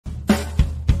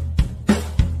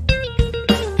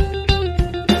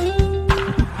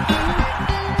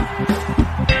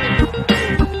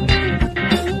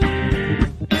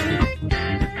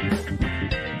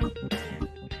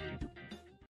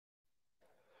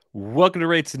Welcome to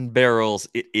Rates and Barrels.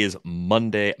 It is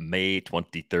Monday, May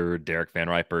 23rd. Derek Van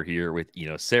Riper here with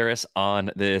Eno Saris. On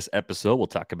this episode, we'll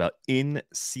talk about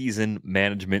in-season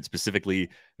management, specifically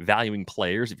valuing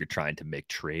players if you're trying to make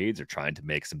trades or trying to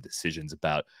make some decisions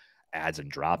about adds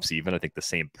and drops even. I think the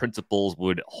same principles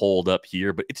would hold up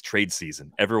here, but it's trade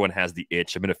season. Everyone has the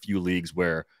itch. I'm in a few leagues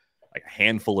where like a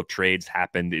handful of trades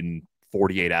happened in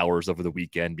 48 hours over the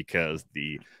weekend because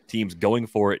the teams going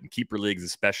for it, and keeper leagues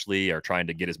especially, are trying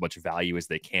to get as much value as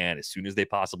they can as soon as they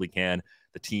possibly can.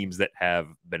 The teams that have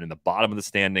been in the bottom of the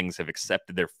standings have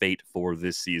accepted their fate for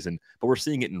this season, but we're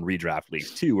seeing it in redraft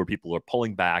leagues too, where people are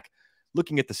pulling back,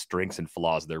 looking at the strengths and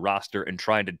flaws of their roster and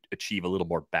trying to achieve a little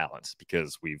more balance,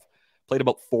 because we've played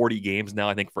about 40 games now,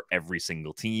 I think, for every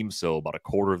single team. So about a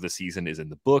quarter of the season is in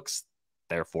the books.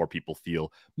 Therefore, people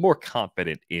feel more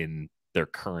confident in their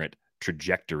current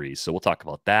trajectories. So we'll talk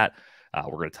about that.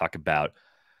 We're going to talk about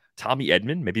Tommy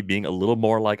Edman maybe being a little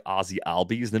more like Ozzie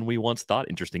Albies than we once thought.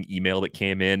 Interesting email that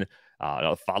came in.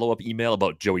 A follow-up email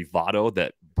about Joey Votto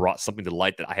that brought something to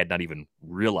light that I had not even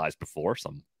realized before.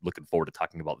 So I'm looking forward to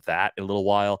talking about that in a little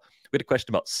while. We had a question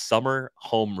about summer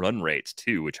home run rates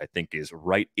too, which I think is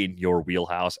right in your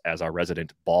wheelhouse as our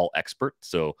resident ball expert.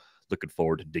 So looking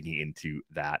forward to digging into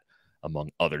that,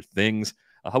 among other things.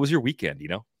 How was your weekend, you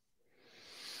know?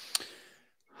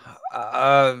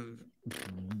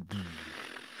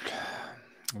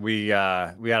 We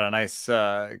had a nice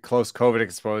close COVID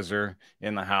exposure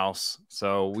in the house,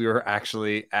 so we were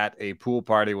actually at a pool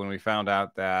party when we found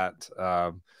out that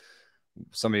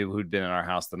somebody who'd been in our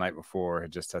house the night before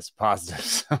had just tested positive.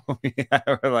 So we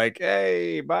were like,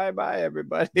 "Hey, bye,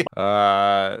 everybody."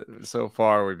 So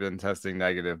far we've been testing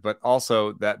negative, but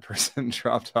also that person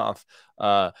dropped off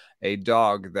a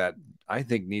dog that I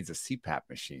think needs a CPAP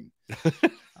machine.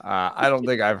 I don't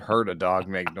think I've heard a dog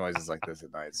make noises like this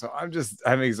at night. So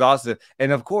I'm exhausted.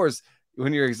 And of course,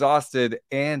 when you're exhausted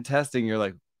and testing, you're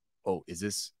like, oh, is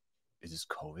this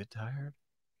COVID tired?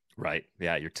 Right.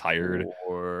 Yeah. You're tired.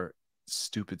 Or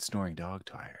stupid snoring dog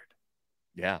tired.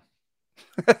 Yeah.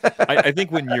 I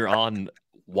think when you're on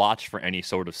watch for any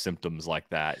sort of symptoms like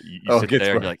that, you sit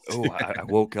there and you're like, oh, I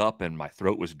woke up and my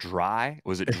throat was dry.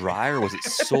 Was it dry or was it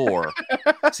sore?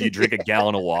 So you drink a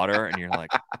gallon of water and you're like,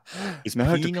 is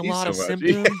peeing a lot of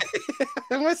symptom?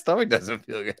 My stomach doesn't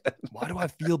feel good. Why do I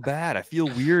feel bad? I feel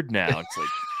weird now. It's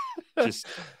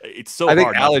like, it's so hard. I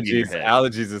think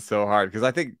allergies is so hard, because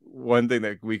I think one thing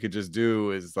that we could just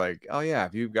do is like, oh yeah,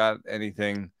 if you've got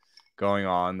anything going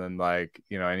on, then like,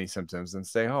 you know, any symptoms, then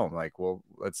stay home. Like, well,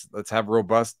 let's have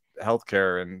robust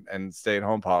healthcare and stay at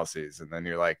home policies. And then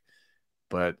you're like,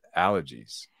 but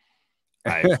allergies.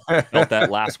 I felt that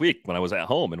last week when I was at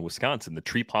home in Wisconsin. The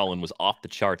tree pollen was off the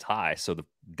charts high. So the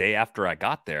day after I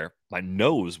got there, my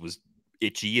nose was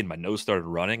itchy and my nose started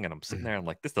running. And I'm sitting there, I'm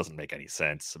like, this doesn't make any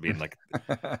sense. I mean, like,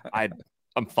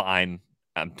 I'm fine.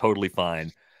 I'm totally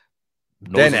fine.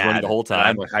 Nose is running the whole time.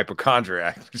 I'm a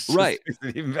hypochondriac. Right.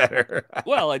 Even better.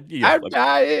 Well, I'm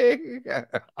dying.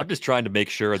 I'm just trying to make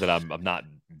sure that I'm not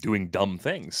doing dumb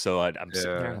things. So I'm sitting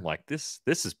there. I'm like, this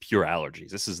is pure allergies.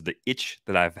 This is the itch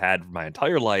that I've had my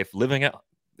entire life living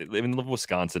in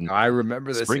Wisconsin. I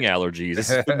remember this. Spring allergies. This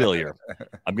is familiar.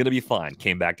 I'm going to be fine.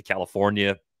 Came back to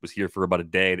California, was here for about a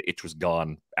day. The itch was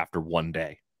gone after one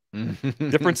day.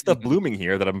 Different stuff blooming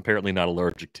here that I'm apparently not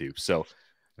allergic to. So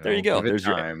there you go.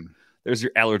 There's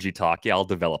your allergy talk. Yeah, I'll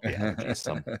develop the allergies.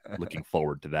 So I'm looking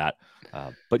forward to that.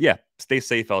 But yeah, stay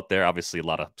safe out there. Obviously, a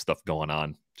lot of stuff going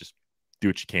on. Just do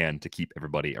what you can to keep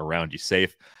everybody around you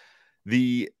safe.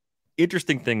 The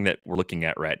interesting thing that we're looking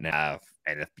at right now,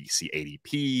 NFBC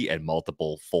ADP and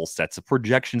multiple full sets of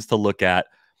projections to look at,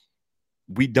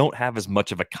 we don't have as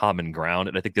much of a common ground.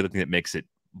 And I think the other thing that makes it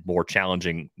more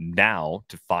challenging now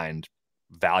to find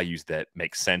values that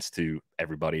make sense to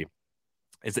everybody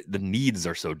is that the needs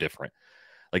are so different.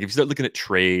 Like if you start looking at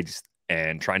trades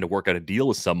and trying to work out a deal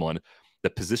with someone,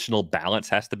 the positional balance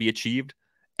has to be achieved.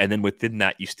 And then within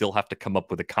that, you still have to come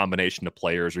up with a combination of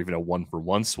players or even a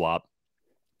 1-for-1 swap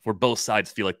where both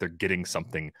sides feel like they're getting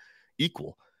something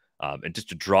equal. And just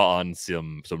to draw on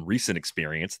some recent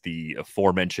experience, the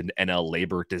aforementioned NL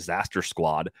Labor Disaster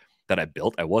Squad that I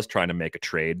built, I was trying to make a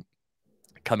trade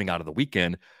coming out of the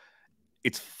weekend.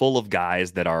 It's full of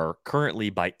guys that are currently,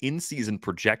 by in-season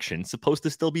projection, supposed to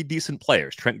still be decent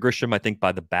players. Trent Grisham, I think,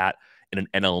 by the bat in an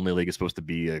NL-only league is supposed to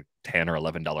be a $10 or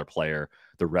 $11 player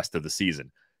the rest of the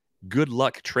season. Good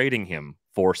luck trading him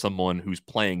for someone who's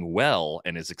playing well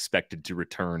and is expected to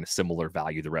return similar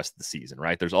value the rest of the season,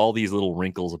 right? There's all these little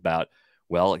wrinkles about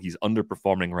Well, he's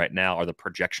underperforming right now. Are the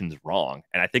projections wrong?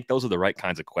 And I think those are the right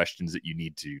kinds of questions that you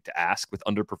need to ask with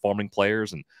underperforming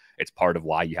players. And it's part of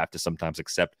why you have to sometimes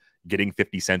accept getting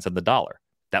 50 cents on the dollar.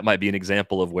 That might be an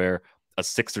example of where a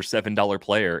 $6 or $7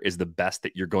 player is the best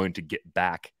that you're going to get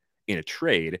back in a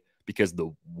trade, because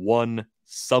the one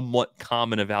somewhat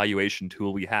common evaluation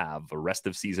tool we have, a rest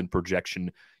of season projection,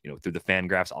 through the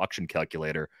Fangraphs auction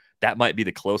calculator, that might be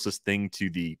the closest thing to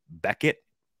the Beckett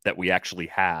that we actually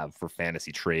have for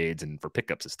fantasy trades and for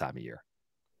pickups this time of year.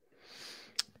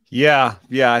 Yeah,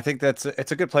 I think it's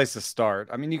a good place to start.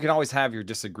 I mean, you can always have your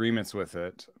disagreements with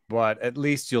it, but at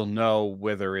least you'll know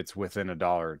whether it's within $1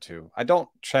 or $2. I don't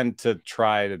tend to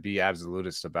try to be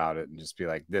absolutist about it and just be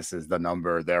like, this is the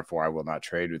number, therefore I will not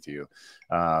trade with you.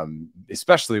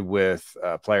 Especially with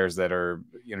players that are,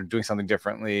 doing something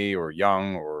differently or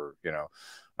young or,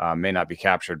 may not be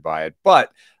captured by it.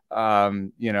 But,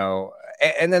 and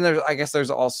then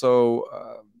there's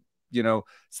also,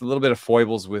 it's a little bit of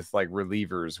foibles with like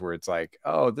relievers where it's like,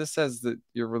 oh, this says that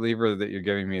your reliever that you're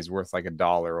giving me is worth like $1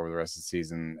 over the rest of the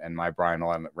season, and my Brian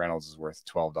Reynolds is worth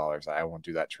 $12. I won't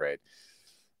do that trade.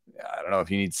 I don't know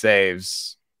if you need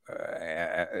saves.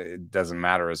 It doesn't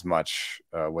matter as much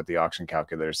what the auction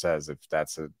calculator says. If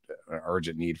that's an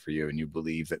urgent need for you and you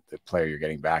believe that the player you're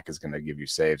getting back is going to give you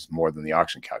saves more than the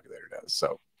auction calculator does.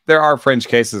 So there are fringe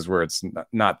cases where it's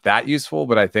not that useful,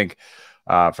 but I think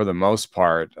for the most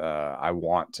part, I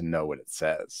want to know what it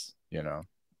says, Yeah,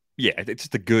 it's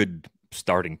just a good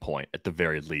starting point at the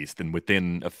very least. And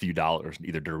within a few dollars in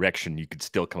either direction, you could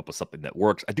still come up with something that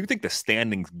works. I do think the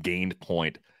standings gained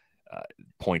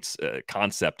points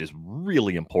concept is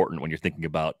really important when you're thinking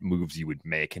about moves you would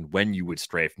make and when you would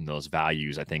stray from those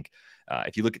values. I think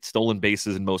if you look at stolen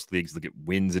bases in most leagues, look at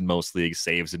wins in most leagues,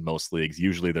 saves in most leagues,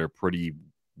 usually they're pretty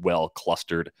well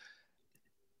clustered.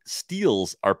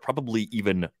 Steals are probably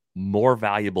even more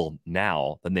valuable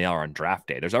now than they are on draft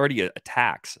day. There's already a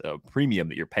tax, a premium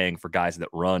that you're paying for guys that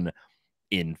run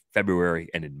in February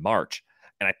and in March.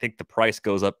 And I think the price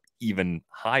goes up even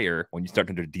higher when you start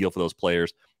to deal for those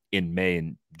players in May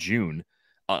and June,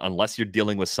 unless you're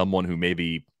dealing with someone who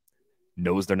maybe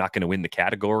knows they're not going to win the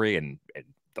category and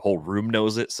the whole room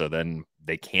knows it. So then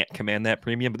they can't command that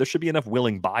premium, but there should be enough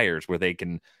willing buyers where they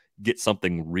can get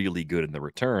something really good in the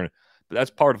return. But that's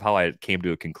part of how I came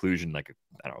to a conclusion, like,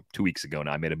 I don't know, 2 weeks ago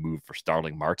now. I made a move for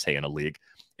Starling Marte in a league.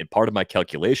 And part of my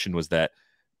calculation was that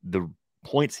the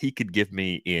points he could give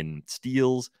me in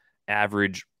steals,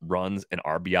 average, runs, and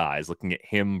RBIs, looking at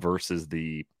him versus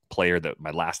the player that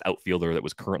my last outfielder that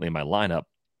was currently in my lineup,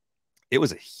 it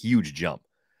was a huge jump.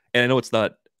 And I know it's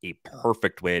not a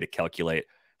perfect way to calculate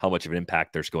how much of an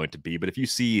impact there's going to be, but if you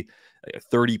see a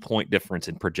 30-point difference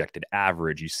in projected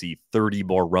average, you see 30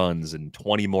 more runs and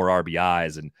 20 more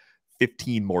RBIs and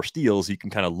 15 more steals, you can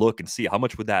kind of look and see how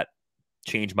much would that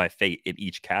change my fate in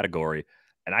each category.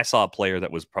 And I saw a player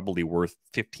that was probably worth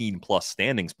 15 plus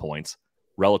standings points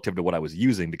relative to what I was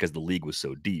using because the league was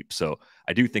so deep. So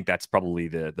I do think that's probably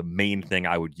the main thing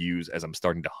I would use as I'm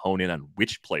starting to hone in on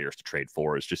which players to trade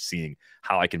for, is just seeing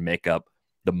how I can make up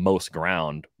the most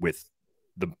ground with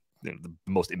the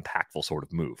most impactful sort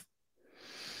of move.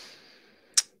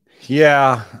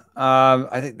 Yeah,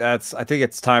 I think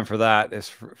it's time for that, is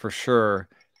for sure.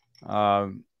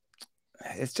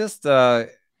 It's just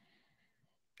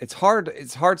it's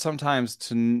hard sometimes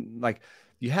to, like,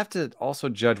 you have to also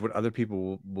judge what other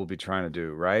people will be trying to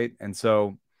do, right? And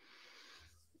so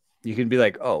you can be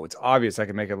like, oh, it's obvious I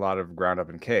can make a lot of ground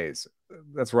up in Ks.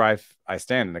 That's where I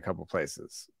stand in a couple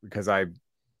places, because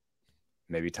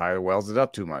maybe Tyler Wells it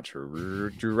up too much, or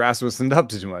Drew Rasmussen up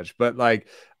too much, but like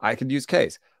I could use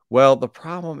Ks. Well, the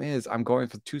problem is I'm going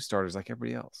for 2 starters like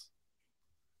everybody else,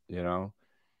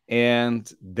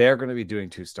 and they're going to be doing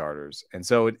 2 starters. And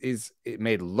so it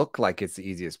may look like it's the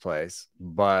easiest place,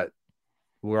 but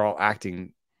we're all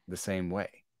acting the same way.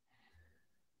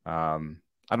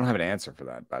 I don't have an answer for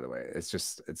that, by the way.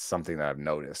 It's something that I've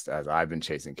noticed as I've been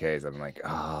chasing Ks. I'm like,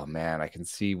 oh man, I can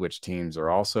see which teams are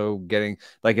also getting,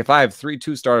 like, if I have 3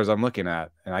 2 starters I'm looking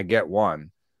at and I get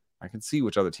one, I can see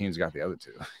which other teams got the other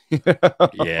 2.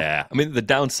 Yeah. I mean, the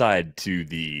downside to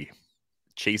the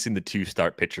chasing the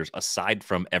 2-start pitchers, aside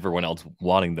from everyone else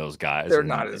wanting those guys, they're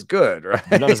not as good, right?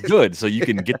 They're not as good. So you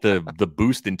can get the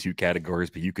boost in 2 categories,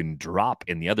 but you can drop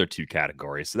in the other 2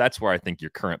 categories. So that's where I think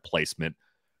your current placement,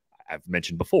 I've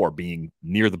mentioned before, being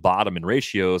near the bottom in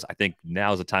ratios, I think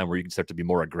now is a time where you can start to be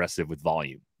more aggressive with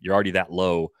volume. You're already that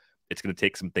low. It's going to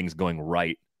take some things going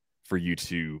right for you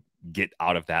to get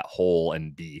out of that hole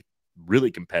and be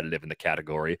really competitive in the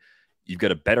category. You've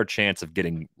got a better chance of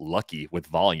getting lucky with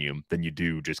volume than you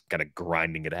do just kind of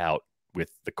grinding it out with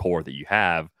the core that you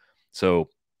have. So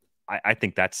I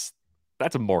think that's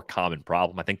a more common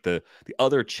problem. I think the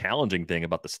other challenging thing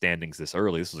about the standings this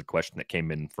early, this is a question that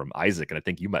came in from Isaac, and I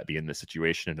think you might be in this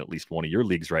situation in at least one of your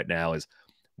leagues right now, is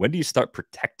when do you start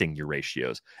protecting your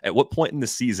ratios? At what point in the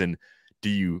season do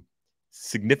you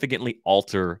significantly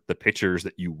alter the pitchers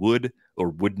that you would or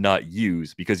would not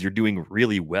use because you're doing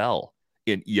really well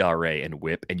in ERA and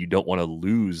WHIP, and you don't want to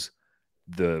lose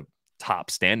the top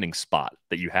standing spot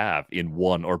that you have in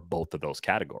one or both of those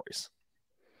categories?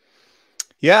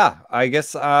 Yeah, I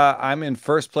guess I'm in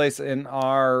first place in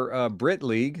our Brit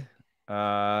League.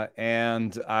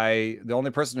 And the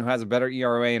only person who has a better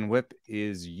ERA and WHIP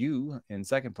is you in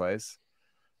second place.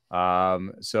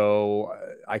 So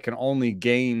I can only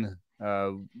gain,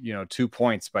 2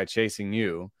 points by chasing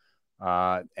you.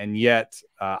 And yet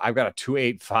I've got a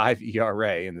 2.85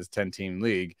 ERA in this 10-team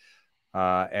league.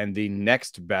 And the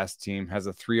next best team has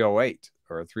a 3.08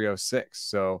 or a 3.06.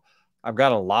 So I've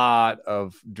got a lot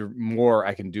of more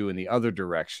I can do in the other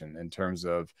direction in terms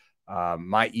of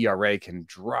my ERA can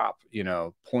drop,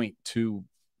 0.2,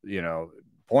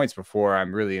 points before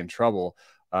I'm really in trouble,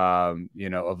 of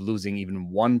losing even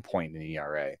 1 point in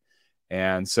ERA.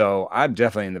 And so I'm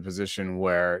definitely in the position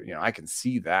where, I can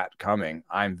see that coming.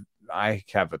 I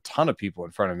have a ton of people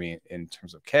in front of me in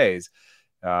terms of Ks.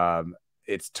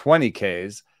 It's 20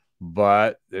 Ks,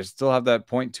 but they still have that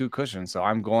 0.2 cushion. So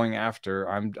I'm going after,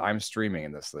 I'm streaming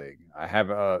in this league. I have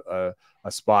a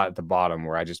spot at the bottom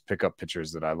where I just pick up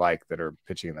pitchers that I like that are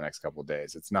pitching in the next couple of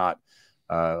days. It's not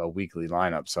a weekly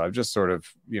lineup. So I'm just sort of,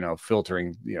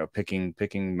 filtering, picking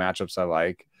matchups I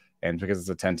like. And because it's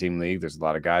a 10-team league, there's a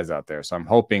lot of guys out there. So I'm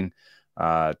hoping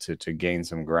to gain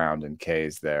some ground in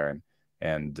Ks there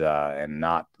and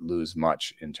not lose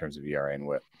much in terms of ERA and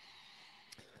WHIP.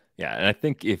 Yeah, and I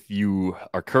think if you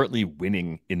are currently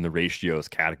winning in the ratios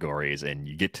categories and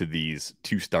you get to these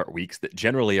 2-start weeks that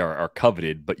generally are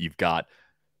coveted, but you've got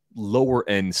lower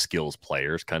end skills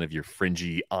players, kind of your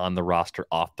fringy on the roster,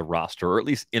 off the roster, or at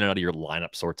least in and out of your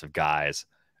lineup sorts of guys,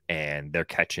 and they're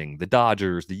catching the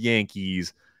Dodgers, the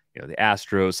Yankees, the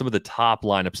Astros, some of the top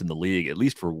lineups in the league, at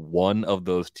least for one of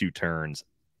those 2 turns,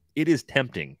 it is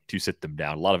tempting to sit them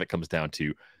down. A lot of it comes down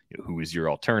to who is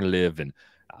your alternative, and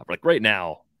like right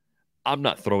now, I'm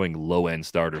not throwing low-end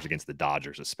starters against the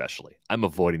Dodgers, especially. I'm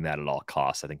avoiding that at all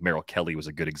costs. I think Merrill Kelly was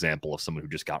a good example of someone who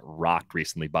just got rocked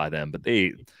recently by them, but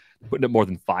they putting up more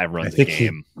than 5 runs a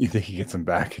game. You think he gets him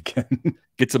back again?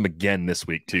 Gets him again this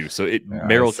week, too. So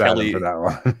Merrill Kelly, for that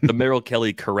one. the Merrill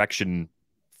Kelly correction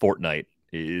fortnight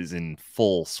is in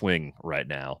full swing right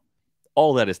now.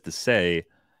 All that is to say,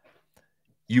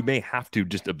 you may have to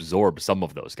just absorb some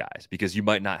of those guys because you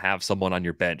might not have someone on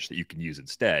your bench that you can use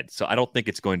instead. So I don't think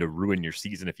it's going to ruin your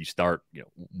season if you start,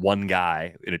 one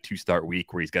guy in a 2-start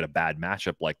week where he's got a bad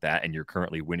matchup like that and you're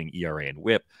currently winning ERA and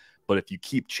WHIP. But if you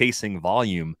keep chasing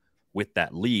volume with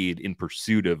that lead in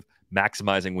pursuit of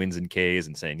maximizing wins and Ks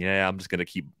and saying, yeah, I'm just going to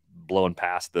keep blowing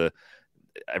past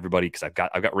everybody because I've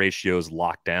got ratios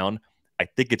locked down, I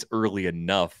think it's early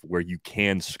enough where you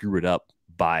can screw it up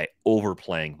by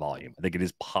overplaying volume. I think it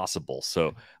is possible.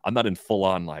 So I'm not in full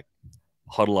on like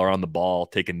huddle around the ball,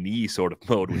 take a knee sort of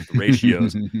mode with the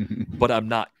ratios, but I'm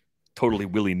not totally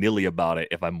willy-nilly about it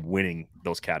if I'm winning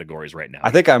those categories right now. I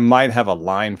think I might have a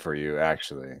line for you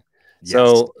actually. Yes.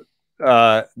 So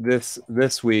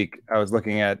this week I was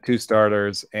looking at 2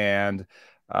 starters and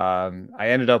I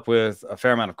ended up with a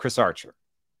fair amount of Chris Archer.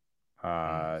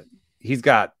 He's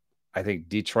got, I think,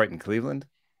 Detroit and Cleveland.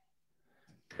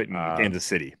 Kansas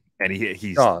City, and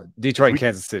he's Detroit and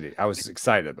Kansas City. I was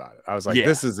excited about it. I was like,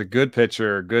 this is a good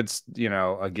pitcher, good,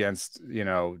 against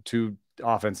 2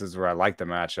 offenses where I like the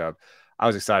matchup. I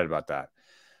was excited about that.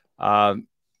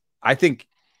 I think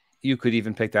you could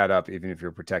even pick that up even if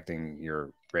you're protecting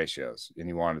your ratios and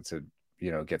you wanted to,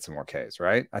 get some more Ks,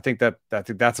 right? I think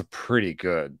that's a pretty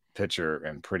good pitcher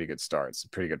and pretty good starts,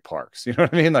 pretty good parks. You know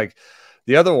what I mean? Like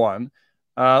the other one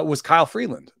was Kyle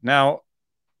Freeland. Now,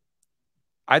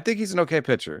 I think he's an okay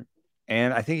pitcher,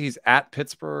 and I think he's at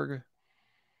Pittsburgh.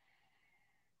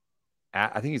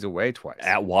 I think he's away twice.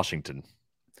 At Washington.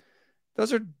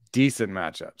 Those are decent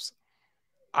matchups.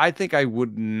 I think I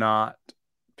would not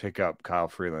pick up Kyle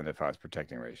Freeland if I was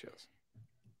protecting ratios.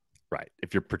 Right.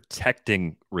 If you're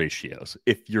protecting ratios.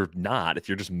 If you're not, if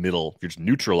you're just middle, if you're just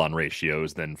neutral on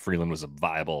ratios, then Freeland was a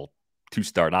viable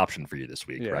 2-start option for you this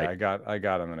week, right? I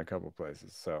got him in a couple of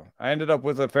places. So I ended up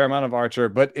with a fair amount of Archer,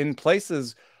 but in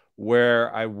places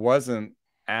where I wasn't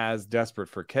as desperate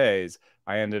for Ks,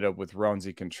 I ended up with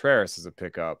Roansy Contreras as a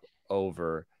pickup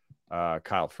over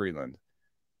Kyle Freeland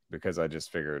because I just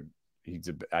figured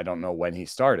I don't know when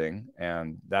he's starting,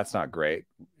 and that's not great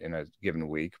in a given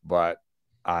week, but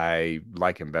I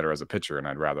like him better as a pitcher, and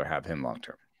I'd rather have him long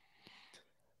term.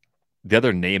 The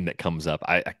other name that comes up,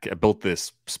 I built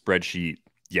this spreadsheet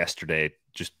yesterday,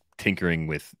 just tinkering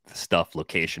with stuff,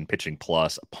 location, pitching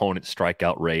plus, opponent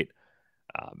strikeout rate,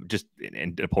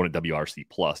 and opponent WRC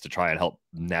plus to try and help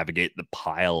navigate the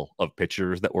pile of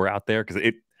pitchers that were out there. Because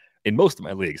in most of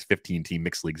my leagues, 15-team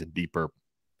mixed leagues and deeper,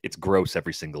 it's gross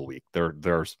every single week.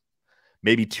 There's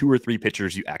maybe 2 or 3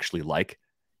 pitchers you actually like.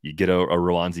 You get a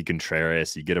Roansy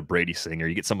Contreras, you get a Brady Singer,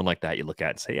 you get someone like that you look at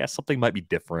and say, yeah, something might be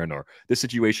different, or this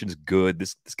situation's good.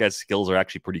 This guy's skills are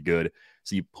actually pretty good.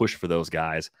 So you push for those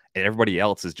guys, and everybody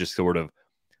else is just sort of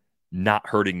not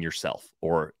hurting yourself,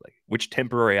 or like which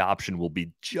temporary option will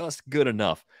be just good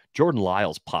enough. Jordan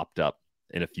Lyles popped up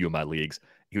in a few of my leagues.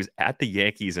 He was at the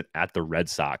Yankees and at the Red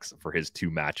Sox for his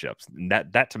 2 matchups. And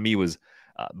that to me was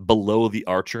below the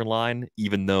Archer line,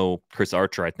 even though Chris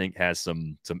Archer, I think, has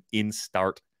some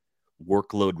in-start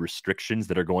workload restrictions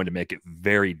that are going to make it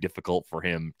very difficult for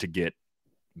him to get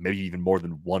maybe even more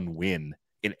than 1 win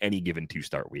in any given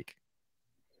 2-start week.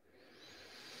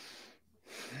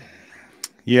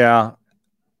 Yeah,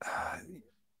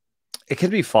 it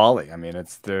can be folly. I mean,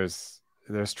 there's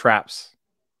traps,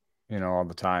 all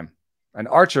the time. And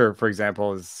Archer, for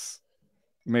example, is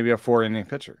maybe a 4-inning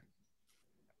pitcher.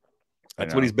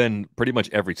 That's what he's been pretty much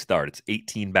every start. It's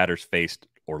 18 batters faced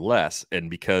or less, and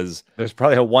because there's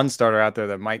probably a 1 starter out there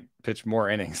that might pitch more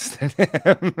innings than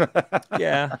him.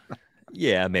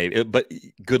 yeah, maybe. But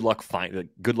good luck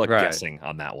guessing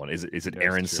on that one. Is it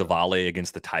Aaron Savale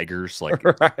against the Tigers? Like,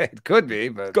 right, could be.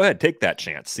 But go ahead, take that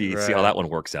chance. See how that one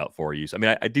works out for you. So, I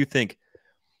mean, I do think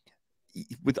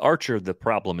with Archer, the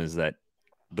problem is that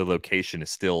the location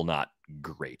is still not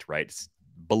great, right? It's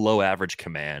below average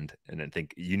command, and I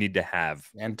think you need to have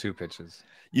 2 pitches.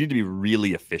 You need to be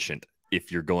really efficient if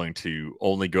you're going to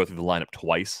only go through the lineup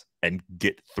twice and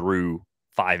get through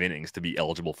 5 innings to be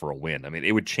eligible for a win. I mean,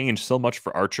 it would change so much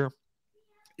for Archer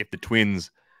if the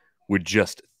Twins would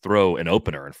just throw an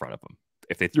opener in front of him.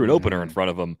 If they threw an opener in front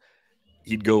of him,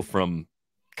 he'd go from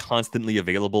constantly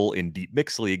available in deep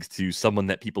mixed leagues to someone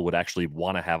that people would actually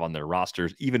want to have on their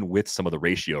rosters, even with some of the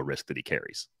ratio risk that he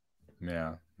carries.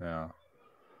 Yeah.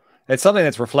 It's something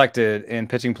that's reflected in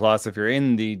Pitching Plus. If you're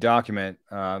in the document,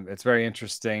 it's very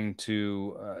interesting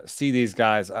to see these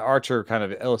guys. Archer kind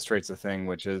of illustrates the thing,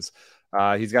 which is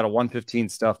he's got a 115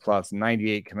 stuff plus,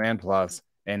 98 command plus,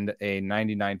 and a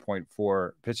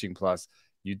 99.4 pitching plus.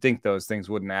 You'd think those things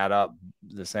wouldn't add up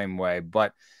the same way.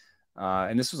 But,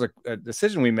 and this was a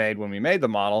decision we made when we made the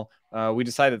model. We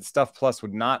decided Stuff Plus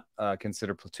would not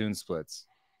consider platoon splits.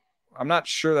 I'm not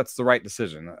sure that's the right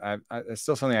decision. It's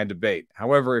still something I debate.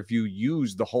 However, if you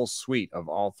use the whole suite of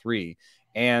all 3,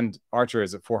 and Archer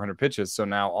is at 400 pitches, so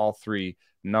now all 3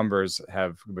 numbers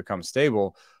have become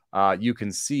stable, you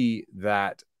can see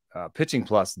that Pitching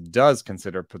Plus does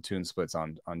consider platoon splits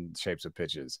on shapes of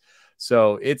pitches.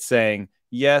 So it's saying,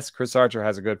 yes, Chris Archer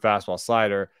has a good fastball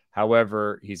slider.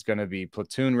 However, he's going to be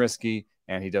platoon risky,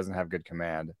 and he doesn't have good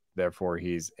command. Therefore,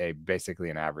 he's basically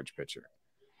an average pitcher.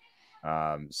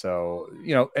 So,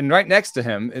 and right next to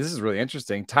him, this is really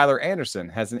interesting. Tyler Anderson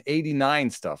has an 89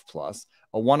 stuff plus,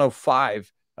 a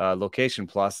 105 location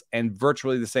plus, and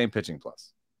virtually the same pitching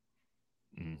plus.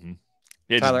 Mm-hmm.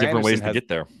 Yeah, just different ways to get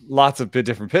there. Lots of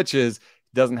different pitches,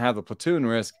 doesn't have the platoon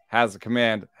risk, has the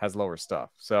command, has lower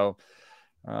stuff. So,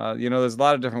 there's a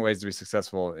lot of different ways to be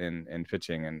successful in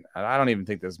pitching. And I don't even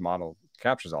think this model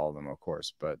captures all of them, of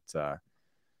course, but,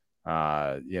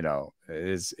 it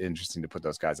is interesting to put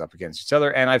those guys up against each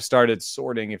other. And I've started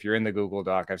sorting, if you're in the Google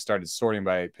Doc, I've started sorting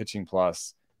by Pitching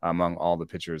Plus among all the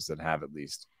pitchers that have at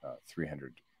least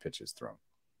 300 pitches thrown.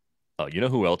 Oh, you know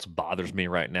who else bothers me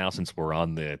right now, since we're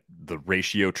on the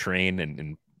ratio train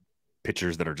and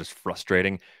pitchers that are just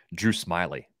frustrating? Drew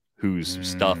Smiley, whose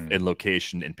stuff and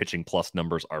location and Pitching Plus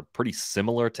numbers are pretty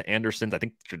similar to Anderson's. I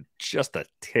think they're just a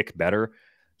tick better.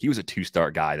 He was a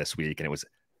 2-star guy this week, and it was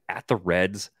at the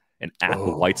Reds and at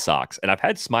the White Sox. And I've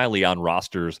had Smiley on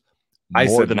rosters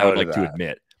more than I would like to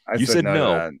admit. You said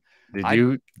no.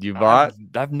 Did you bought?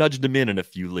 I've nudged him in a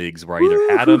few leagues where I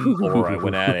either had him or I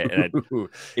went at it. And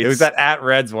it was that at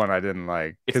Reds one I didn't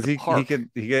like, because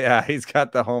he's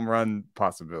got the home run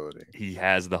possibility. He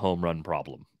has the home run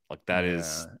problem. Like that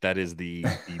is the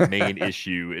main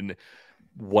issue. And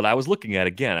what I was looking at,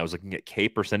 again, I was looking at K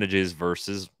percentages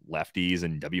versus lefties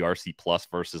and WRC plus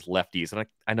versus lefties. And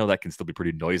I know that can still be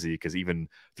pretty noisy, because even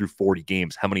through 40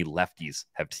 games, how many lefties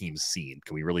have teams seen?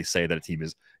 Can we really say that a team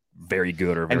is very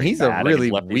good or very bad? And he's a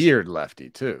really weird lefty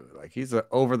too. Like, he's a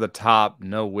over the top,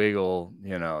 no wiggle.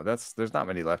 There's not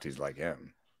many lefties like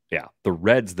him. Yeah, the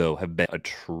Reds, though, have been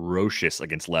atrocious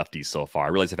against lefties so far. I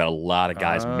realize they've had a lot of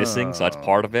guys missing, so that's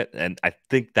part of Oh, it. And I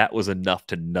think that was enough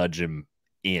to nudge him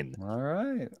in. all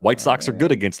right. White All Sox are good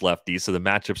right. against lefties, so the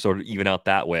matchup sort of even out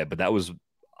that way. But that was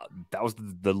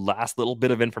the last little bit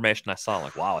of information I saw.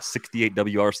 Like, wow, a 68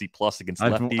 WRC plus against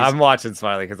lefties. I'm watching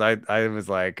Smiley because I was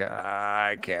like,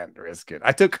 I can't risk it.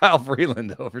 I took Kyle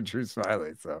Freeland over Drew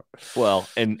Smiley. So, Well,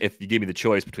 and if you give me the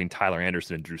choice between Tyler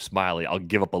Anderson and Drew Smiley, I'll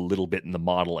give up a little bit in the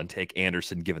model and take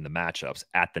Anderson given the matchups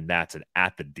at the Nats and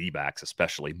at the D-backs,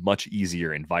 especially. Much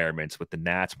easier environments with the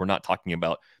Nats. We're not talking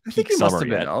about I think peak he must summer have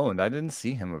been yet. owned. I didn't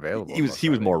see him available. He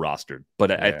was more rostered,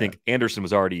 but I Yeah. think Anderson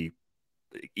was already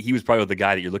he was probably the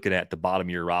guy that you're looking at the bottom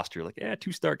of your roster. You're like, yeah,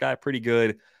 2-star guy, pretty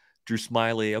good. Drew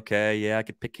Smiley, okay, yeah, I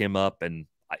could pick him up. And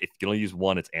if you can only use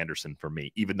one, it's Anderson for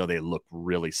me, even though they look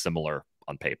really similar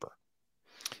on paper.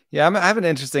 Yeah, I have an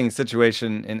interesting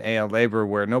situation in AL Labor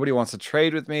where nobody wants to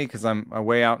trade with me because I'm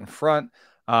way out in front.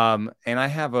 And I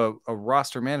have a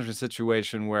roster management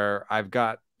situation where I've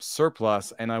got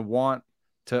surplus and I want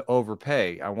to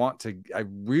overpay. I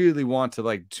really want to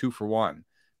like 2-for-1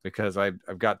 because I've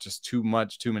got just too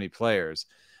many players.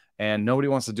 And nobody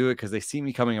wants to do it because they see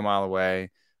me coming a mile away.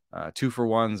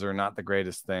 2-for-1s are not the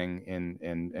greatest thing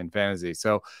in fantasy.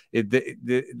 So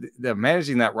the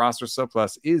managing that roster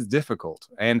surplus is difficult.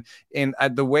 And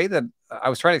the way that I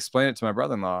was trying to explain it to my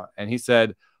brother-in-law, and he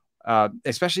said,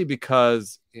 especially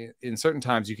because in certain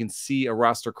times you can see a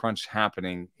roster crunch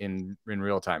happening in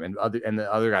real time, and the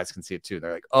other guys can see it too.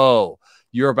 They're like, "Oh,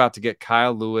 you're about to get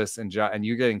Kyle Lewis and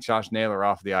you're getting Josh Naylor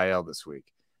off the IL this week.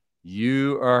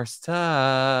 You are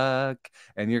stuck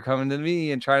and you're coming to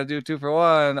me and trying to do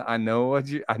 2-for-1. I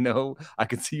know I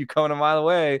can see you coming a mile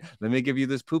away. Let me give you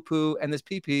this poo and this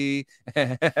pee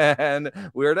and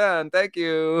we're done. Thank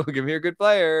you. Give me your good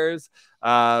players.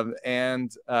 So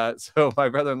my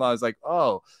brother-in-law is like,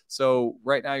 oh, so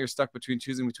right now you're stuck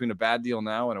choosing between a bad deal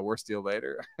now and a worse deal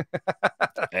later.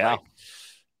 Yeah. Like,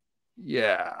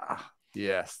 yeah.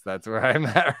 Yes, that's where I'm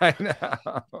at right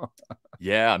now.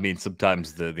 Yeah, I mean,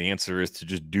 sometimes the answer is to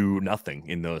just do nothing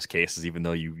in those cases, even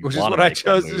though you Which is want what to I make that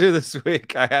chose to move. do this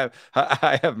week. I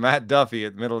have Matt Duffy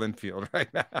at middle infield right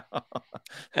now,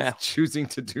 Yeah. choosing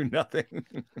to do nothing.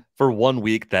 For 1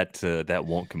 week, that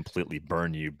won't completely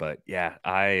burn you, but yeah,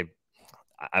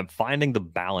 I'm finding the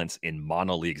balance in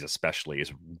mono leagues especially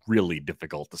is really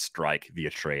difficult to strike via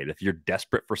trade. If you're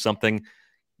desperate for something,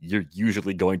 you're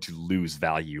usually going to lose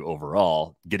value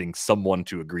overall getting someone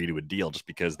to agree to a deal just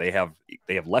because they have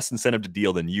less incentive to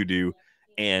deal than you do,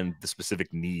 and the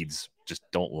specific needs just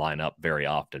don't line up very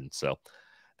often. So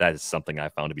that is something I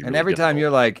found to be And really every time difficult. you're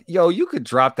like, yo, you could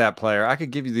drop that player. I could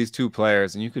give you these 2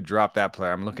 players and you could drop that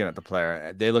player. I'm looking at the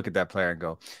player. They look at that player and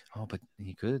go, oh, but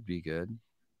he could be good.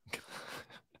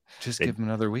 Just They give him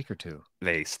another week or 2.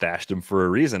 they stashed him for a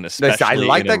reason, I especially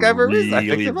like in a that guy for a reason. I picked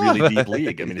really, him really up. deep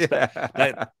league. I mean,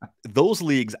 Yeah. those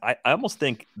leagues, I almost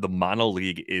think the mono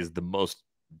league is the most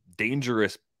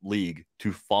dangerous league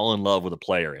to fall in love with a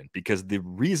player in, because the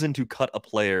reason to cut a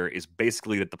player is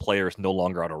basically that the player is no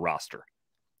longer on a roster.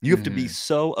 You have to be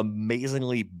so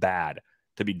amazingly bad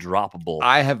to be droppable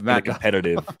I have in a Matt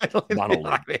competitive mono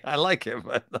league. I like him,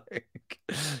 but like,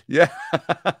 yeah,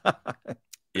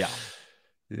 Yeah.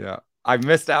 yeah. I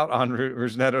missed out on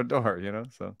Rougned Odor,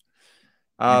 so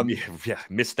Yeah,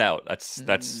 missed out.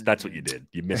 That's what you did.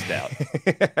 You missed out.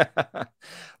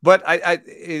 but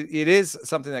it is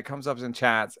something that comes up in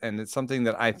chats, and it's something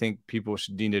that I think people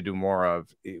should need to do more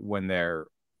of when they're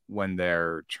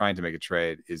trying to make a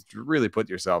trade, is to really put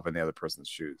yourself in the other person's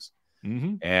shoes.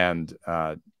 And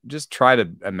just try to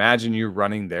imagine you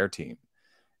running their team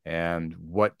and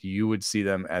what you would see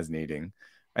them as needing,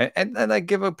 and I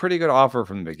give a pretty good offer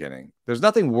from the beginning. There's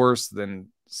nothing worse than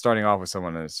starting off with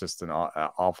someone and it's just an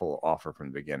awful offer from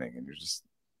the beginning, and you just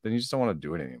don't want to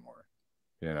do it anymore.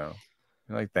 You're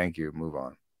like, thank you, move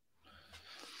on.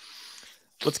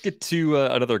 Let's get to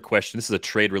another question. This is a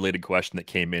trade-related question that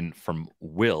came in from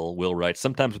Will. Will writes,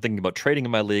 sometimes when thinking about trading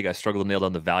in my league, I struggle to nail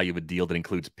down the value of a deal that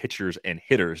includes pitchers and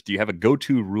hitters. Do you have a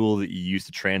go-to rule that you use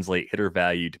to translate hitter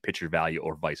value to pitcher value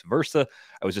or vice versa?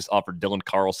 I was just offered Dylan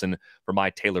Carlson for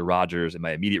my Taylor Rogers, and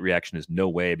my immediate reaction is no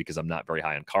way, because I'm not very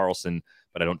high on Carlson,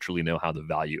 but I don't truly know how the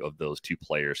value of those two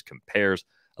players compares.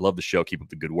 I love the show. Keep up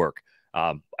the good work.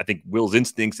 I think Will's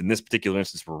instincts in this particular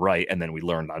instance were right. And then we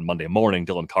learned on Monday morning,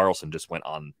 Dylan Carlson just went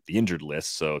on the injured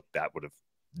list. So that would have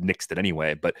nixed it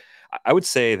anyway. But I would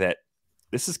say that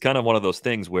this is kind of one of those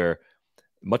things where,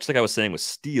 much like I was saying with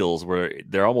steals, where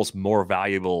they're almost more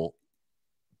valuable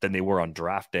than they were on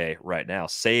draft day right now.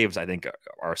 Saves, I think,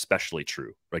 are especially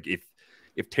true. Like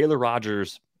if Taylor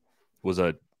Rogers was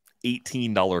a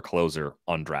 $18 closer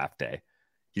on draft day.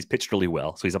 He's pitched really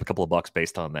well, so he's up a couple of bucks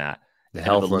based on that. The And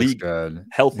health the looks league good.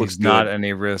 health looks He's not good.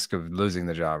 any risk of losing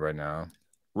the job right now.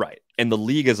 Right. And the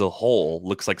league as a whole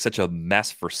looks like such a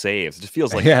mess for saves. It just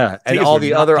feels like and saves all are the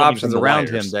not other coming options from the around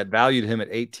him wires. that valued him at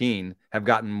 18 have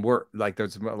gotten worse. Like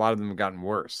there's a lot of them have gotten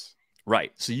worse.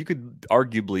 Right. So you could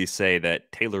arguably say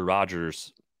that Taylor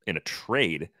Rogers in a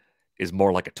trade is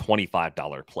more like a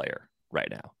 $25 player right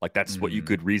now. Like that's what you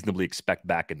could reasonably expect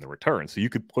back in the return. So you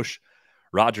could push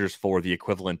Rogers for the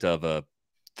equivalent of a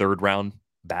third round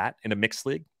bat in a mixed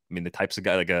league. I mean, the types of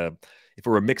guy if it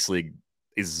were a mixed league,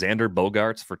 is Xander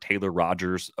Bogaerts for Taylor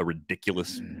Rogers a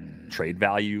ridiculous trade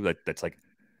value that's like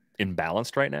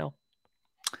imbalanced right now?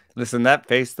 Listen, that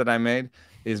face that I made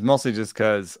is mostly just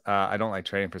because I don't like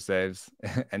trading for saves.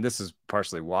 And this is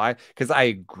partially why, because I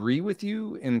agree with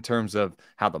you in terms of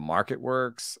how the market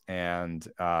works and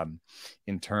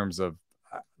in terms of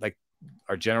like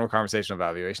our general conversation of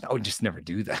valuation. I would just never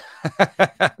do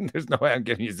that. There's no way I'm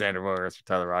giving you Xander Bogaerts for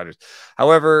Tyler Rogers.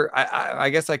 However, I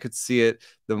guess I could see it.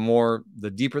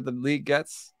 The deeper the league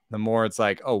gets, the more it's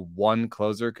like, oh, one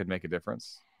closer could make a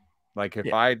difference. Like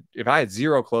if I had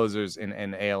 0 closers in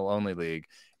an AL only league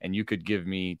and you could give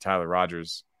me Tyler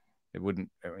Rogers, it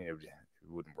wouldn't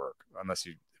work unless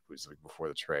it was like before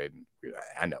the trade.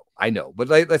 I know. But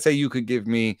let's say you could give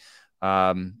me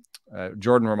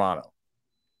Jordan Romano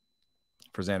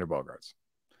for Xander Bogaerts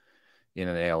in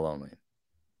an AL only.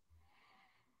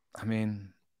 I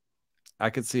mean, I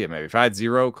could see it maybe. If I had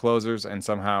 0 closers and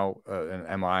somehow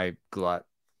an MI glut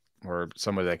or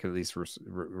somebody that could at least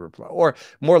reply, or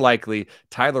more likely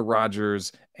Tyler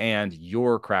Rogers and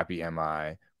your crappy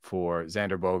MI for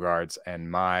Xander Bogaerts and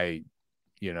my,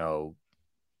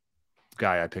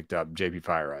 guy I picked up, JP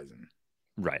Fireisen.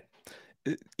 Right.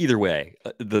 Either way,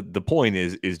 the point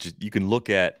is just you can look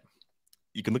at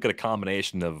a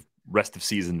combination of rest of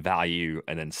season value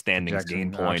and then standings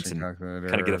gain points and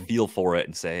kind of get a feel for it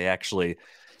and say, actually,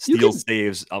 steals,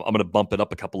 saves, I'm going to bump it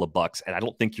up a couple of bucks. And I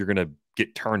don't think you're going to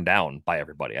get turned down by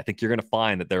everybody. I think you're going to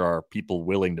find that there are people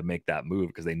willing to make that move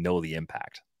because they know the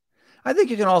impact. I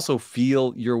think you can also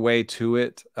feel your way to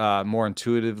it more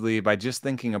intuitively by just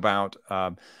thinking about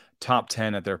top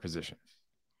 10 at their position.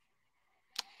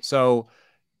 So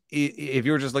if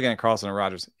you were just looking at Carlson and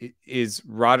Rogers, is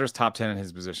Rogers top 10 in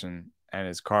his position and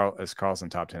is Carlson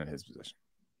top 10 in his position?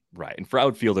 Right. And for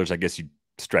outfielders, I guess you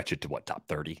stretch it to what, top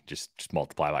 30? Just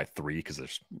multiply by 3 because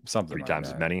there's something 3 times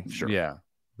as many. Sure. Yeah.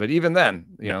 But even then,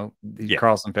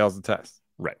 Carlson fails the test.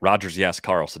 Right. Rogers, yes.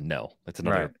 Carlson, no. That's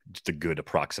another just a good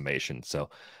approximation.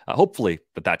 So hopefully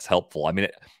that's helpful. I mean,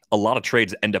 a lot of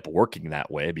trades end up working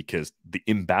that way because the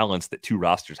imbalance that two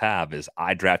rosters have is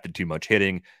I drafted too much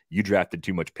hitting, you drafted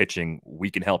too much pitching.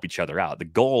 We can help each other out. The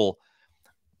goal,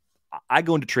 I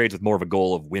go into trades with more of a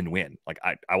goal of win-win. Like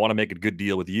I want to make a good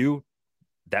deal with you.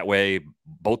 That way,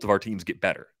 both of our teams get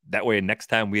better. That way, next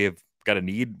time we have got a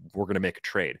need, we're going to make a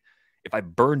trade. If I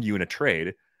burn you in a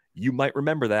trade, you might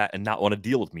remember that and not want to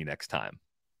deal with me next time.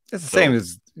 It's the same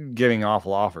as giving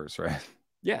awful offers, right?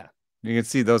 Yeah. You can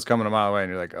see those coming a mile away and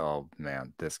you're like, oh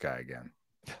man, this guy again.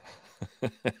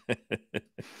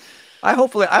 I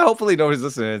hopefully nobody's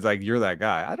listening. It's like, you're that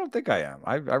guy. I don't think I am.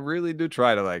 I really do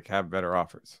try to like have better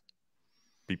offers.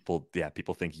 People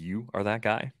think you are that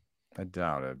guy. I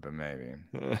doubt it, but maybe.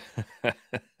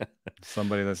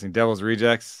 Somebody listening, Devil's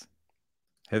Rejects,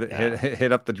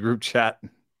 hit up the group chat.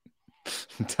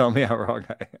 Tell me how wrong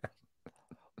I am.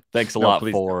 Thanks a lot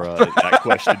for that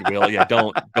question, Will. Yeah,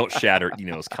 don't shatter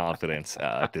Eno's confidence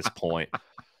at this point.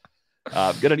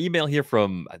 Got an email here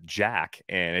from Jack,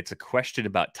 and it's a question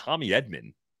about Tommy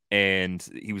Edman. And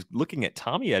he was looking at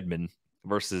Tommy Edman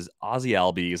versus Ozzie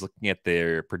Albies, looking at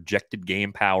their projected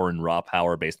game power and raw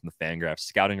power based on the Fangraphs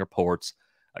scouting reports,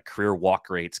 career walk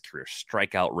rates, career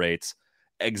strikeout rates,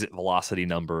 exit velocity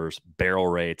numbers, barrel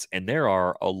rates, and there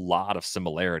are a lot of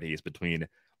similarities between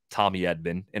Tommy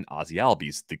Edman and Ozzie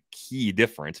Albies. The key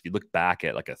difference, if you look back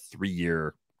at like a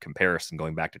 3-year comparison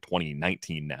going back to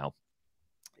 2019 now,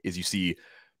 is you see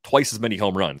twice as many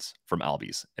home runs from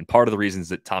Albies. And part of the reason is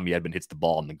that Tommy Edman hits the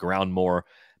ball on the ground more.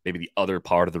 Maybe the other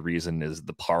part of the reason is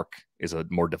the park is a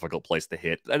more difficult place to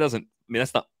hit.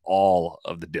 That's not all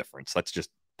of the difference. That's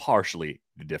just partially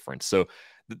the difference. So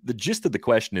the gist of the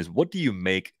question is, what do you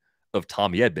make of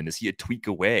Tommy Edman? Is he a tweak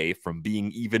away from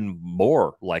being even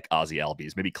more like Ozzie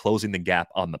Albies, maybe closing the gap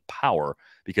on the power?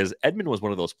 Because Edman was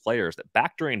one of those players that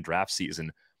back during draft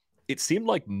season, it seemed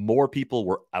like more people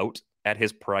were out at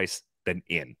his price than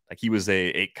in. Like he was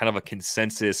a kind of a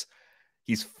consensus.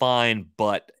 He's fine,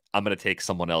 but I'm going to take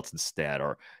someone else instead.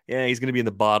 Or, yeah, he's going to be in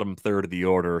the bottom third of the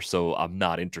order, so I'm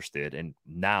not interested. And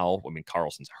now, I mean,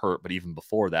 Carlson's hurt, but even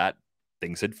before that,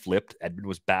 things had flipped. Edman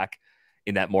was back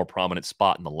in that more prominent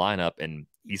spot in the lineup, and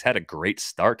he's had a great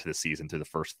start to the season through the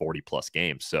first 40-plus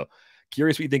games. So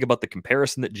curious what you think about the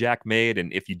comparison that Jack made,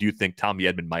 and if you do think Tommy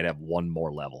Edman might have one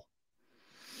more level.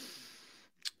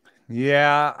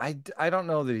 Yeah, I don't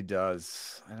know that he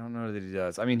does. I don't know that he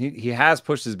does. I mean, he has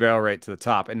pushed his barrel rate to the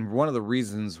top. And one of the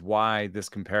reasons why this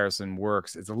comparison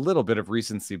works is a little bit of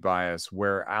recency bias,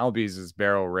 where Albies'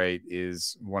 barrel rate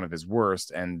is one of his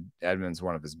worst and Edman's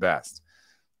one of his best.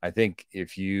 I think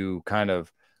if you kind of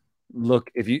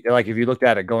if you looked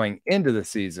at it going into the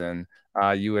season,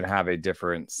 you would have a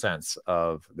different sense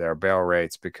of their barrel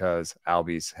rates, because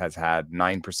Albies has had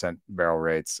 9% barrel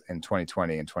rates in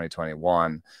 2020 and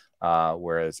 2021.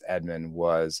 Whereas Edman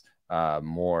was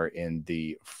more in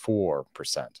the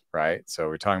 4%, right? So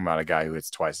we're talking about a guy who hits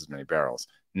twice as many barrels.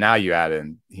 Now you add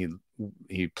in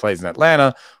he plays in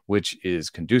Atlanta, which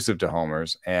is conducive to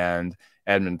homers, and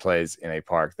Edman plays in a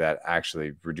park that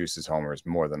actually reduces homers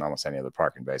more than almost any other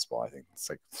park in baseball. I think it's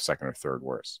like second or third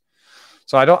worst.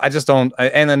 So I just don't.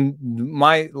 And then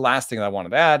my last thing that I wanted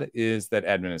to add is that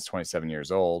Edman is 27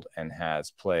 years old and has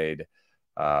played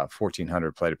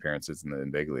 1,400 plate appearances in the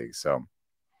big league. So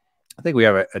I think we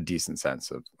have a decent sense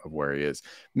of where he is.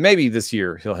 Maybe this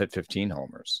year he'll hit 15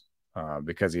 homers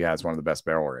because he has one of the best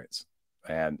barrel rates.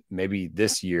 And maybe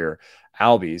this year,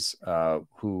 Albies,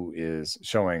 who is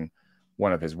showing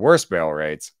one of his worst barrel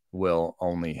rates, will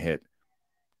only hit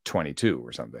 22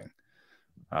 or something,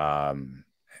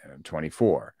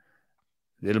 24.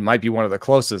 It might be one of the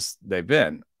closest they've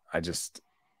been. I just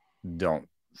don't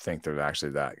think they're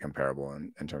actually that comparable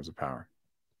in terms of power.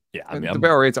 Yeah, I mean, the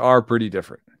barrel rates are pretty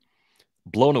different.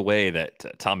 Blown away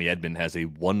that Tommy Edman has a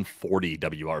 140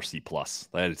 WRC plus.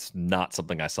 That is not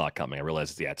something I saw coming. I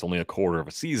realized, it's only a quarter of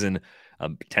a season.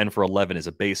 10 for 11 is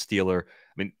a base stealer.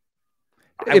 I mean,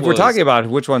 if we're talking about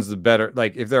which one's the better,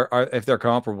 like if they're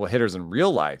comparable hitters in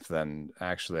real life, then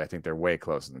actually I think they're way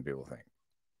closer than people think.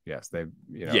 Yes,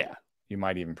 you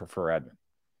might even prefer Edman.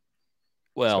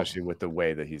 Well, especially with the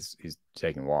way that he's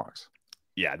taking walks.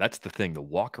 Yeah, that's the thing. The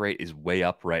walk rate is way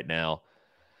up right now.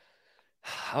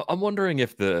 I'm wondering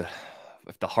if the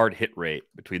hard hit rate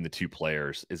between the two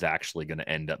players is actually going to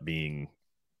end up being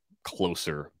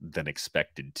closer than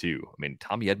expected too. I mean,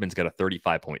 Tommy Edman's got a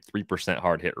 35.3%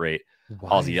 hard hit rate.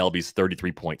 Ozzie Albies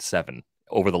 33.7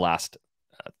 over the last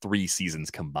 3 seasons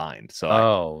combined.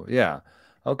 So yeah.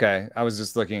 Okay. I was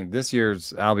just looking, this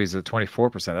year's Albies at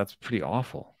 24%. That's pretty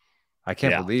awful. I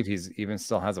can't believe he's even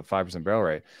still has a 5% barrel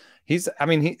rate.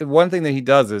 One thing that he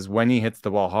does is when he hits the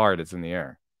ball hard, it's in the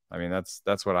air. I mean,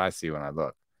 that's what I see when I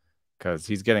look, because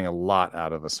he's getting a lot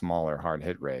out of a smaller hard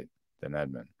hit rate than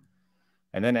Edman.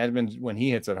 And then Edman, when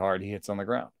he hits it hard, he hits on the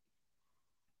ground.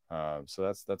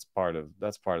 So that's part of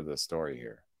the story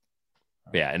here.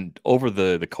 Yeah, and over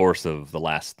the course of the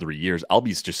last 3 years,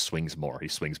 Albies just swings more. He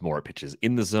swings more at pitches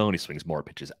in the zone. He swings more at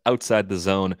pitches outside the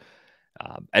zone.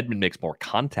 Edman makes more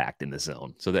contact in the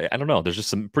zone. So I don't know. There's just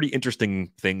some pretty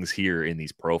interesting things here in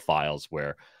these profiles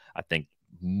where I think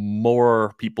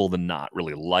more people than not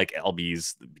really like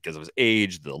Albies because of his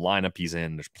age, the lineup he's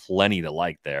in. There's plenty to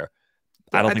like there.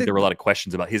 I don't think there were a lot of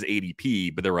questions about his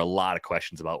ADP, but there were a lot of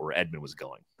questions about where Edman was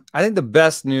going. I think the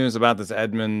best news about this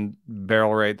Edman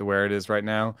barrel rate, the where it is right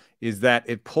now, is that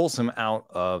it pulls him out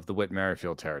of the Whit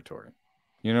Merrifield territory.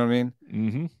 You know what I mean?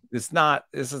 Mm-hmm. This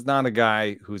is not a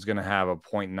guy who's going to have a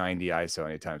 .90 ISO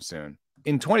anytime soon.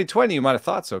 In 2020, you might have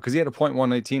thought so, because he had a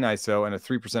 .118 ISO and a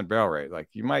 3% barrel rate. Like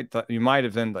you might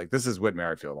have been like, this is Whit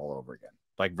Merrifield all over again.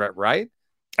 Like, right?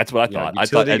 That's what I thought. I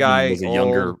thought Edman was a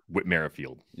younger Whit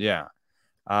Merrifield. Yeah.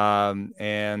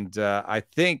 I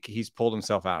think he's pulled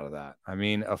himself out of that. I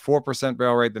mean, a 4%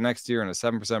 barrel rate the next year and a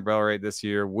 7% barrel rate this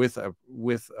year with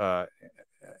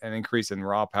an increase in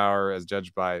raw power as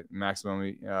judged by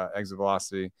maximum exit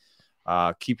velocity,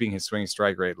 keeping his swing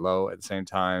strike rate low at the same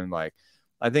time. Like,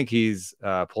 I think he's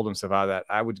pulled himself out of that.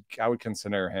 I would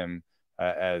consider him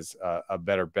as a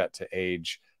better bet to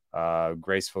age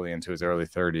gracefully into his early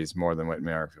 30s more than Whit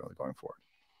Merrifield going forward.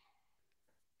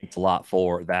 Thanks a lot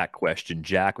for that question,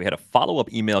 Jack. We had a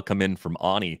follow-up email come in from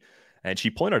Ani, and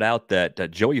she pointed out that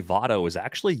Joey Votto is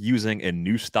actually using a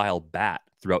new style bat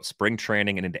throughout spring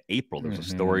training and into April. There's a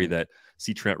story that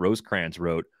C. Trent Rosecrans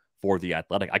wrote for The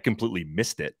Athletic. I completely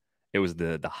missed it. It was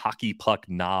the hockey puck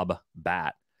knob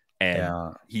bat,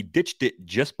 and he ditched it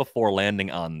just before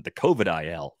landing on the COVID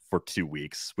IL for 2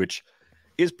 weeks, which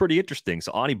is pretty interesting.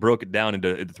 So Ani broke it down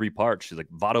into 3 parts. She's like,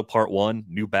 Votto part 1,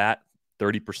 new bat,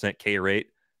 30% K rate.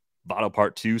 Votto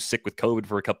Part 2, sick with COVID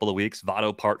for a couple of weeks.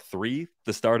 Votto Part 3,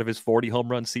 the start of his 40 home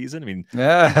run season. I mean, he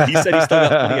said he still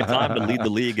got plenty of time to lead the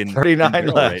league in 39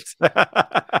 barrel rate.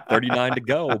 left. 39 to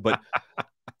go. But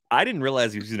I didn't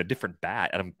realize he was using a different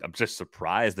bat. And I'm just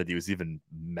surprised that he was even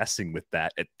messing with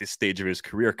that at this stage of his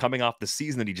career, coming off the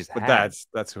season that he just but had.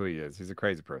 That's who he is. He's a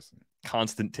crazy person.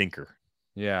 Constant tinker.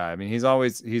 Yeah, I mean, he's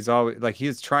always like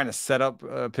he's trying to set up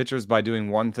pitchers by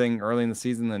doing one thing early in the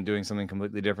season and doing something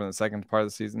completely different the second part of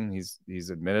the season. He's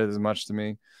admitted as much to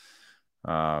me.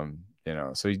 So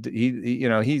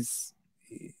he's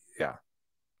yeah.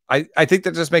 I think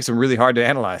that just makes him really hard to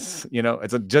analyze.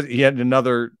 It's just yet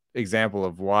another example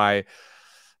of why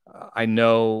I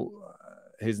know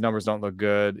his numbers don't look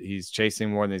good. He's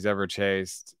chasing more than he's ever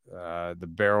chased. The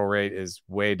barrel rate is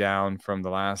way down from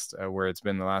the last where it's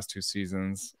been the last 2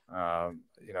 seasons.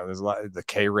 There's a lot. The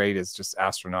K rate is just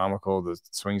astronomical. The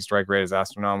swing strike rate is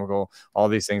astronomical. All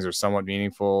these things are somewhat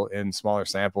meaningful in smaller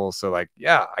samples. So,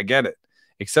 yeah, I get it.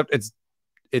 Except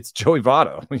it's Joey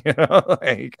Votto.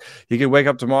 Like he could wake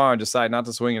up tomorrow and decide not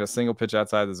to swing at a single pitch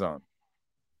outside the zone.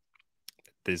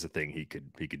 There's a thing he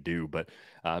could do, but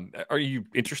are you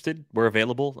interested? We're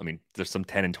available. I mean, there's some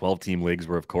 10 and 12 team leagues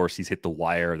where, of course, he's hit the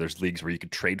wire. There's leagues where you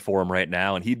could trade for him right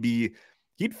now, and he'd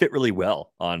fit really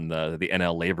well on the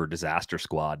NL labor disaster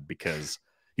squad because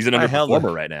he's an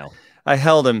underperformer right now. I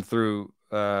held him through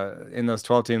in those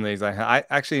 12 team leagues. I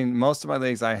actually in most of my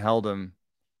leagues I held him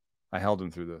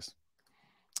through this,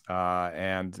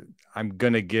 and I'm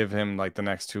gonna give him like the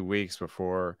next 2 weeks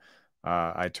before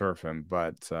I turf him,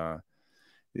 but.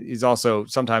 He's also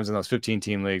sometimes in those 15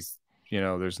 team leagues,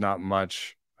 there's not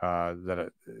much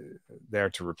there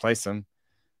to replace him.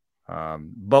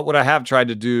 But what I have tried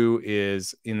to do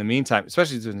is in the meantime,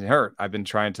 especially since he hurt, I've been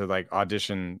trying to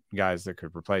audition guys that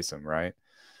could replace him. Right.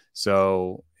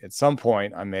 So at some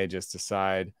point I may just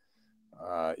decide,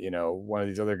 one of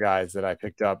these other guys that I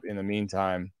picked up in the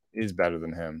meantime is better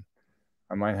than him.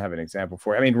 I might have an example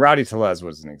for you. I mean, Rowdy Tellez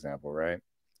was an example, right?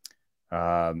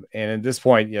 And at this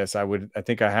point, yes, I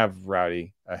think I have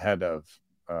Rowdy ahead of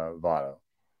Votto,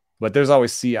 but there's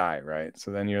always CI, right?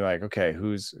 So then you're like, okay,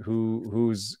 who's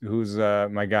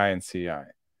my guy in CI?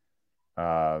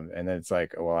 And then it's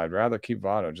like, well, I'd rather keep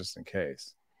Votto just in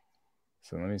case.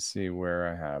 So let me see where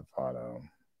I have Votto.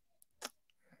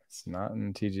 It's not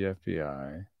in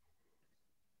TGFBI.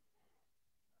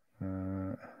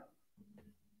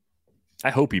 I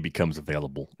hope he becomes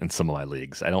available in some of my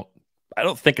leagues. I don't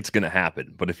think it's going to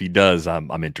happen, but if he does,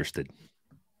 I'm interested.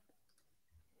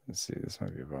 Let's see. This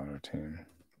might be a Votto team.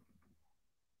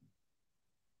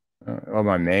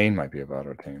 My main might be a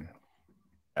Votto team.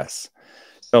 Yes.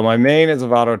 So my main is a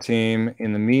Votto team.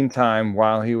 In the meantime,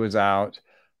 while he was out,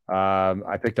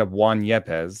 I picked up Juan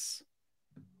Yepes,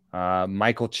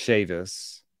 Michael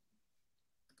Chavis,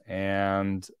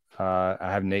 and I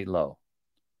have Nate Lowe.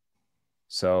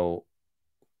 So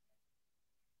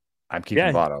I'm keeping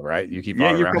Votto, right? You keep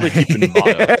Votto. You're probably keeping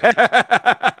Votto.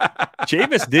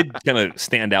 Chavis did kind of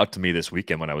stand out to me this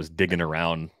weekend when I was digging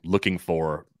around looking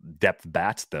for depth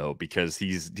bats, though, because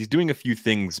he's doing a few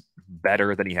things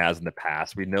better than he has in the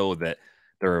past. We know that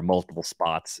there are multiple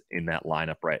spots in that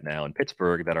lineup right now in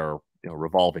Pittsburgh that are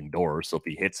revolving doors. So if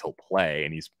he hits, he'll play,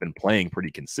 and he's been playing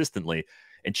pretty consistently.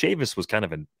 And Chavis was kind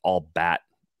of an all bat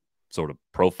sort of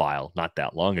profile not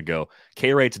that long ago.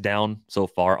 K rate's down so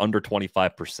far, under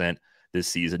 25% this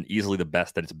season, easily the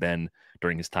best that it's been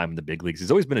during his time in the big leagues.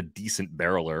 He's always been a decent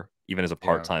barreler, even as a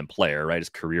part-time player, right? His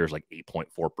career is like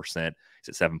 8.4%.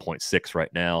 He's at 7.6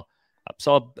 right now.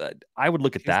 So I would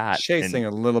look at that. Chasing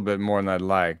a little bit more than I'd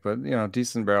like, but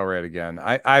decent barrel rate again.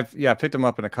 I've picked him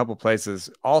up in a couple places,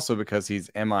 also because he's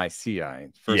MICI,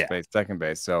 first base, second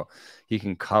base, so he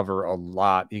can cover a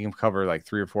lot. He can cover like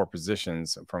 3 or 4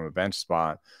 positions from a bench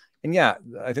spot. And I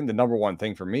think the number one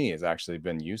thing for me has actually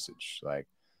been usage. Like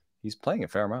he's playing a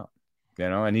fair amount,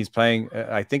 and he's playing.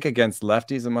 I think against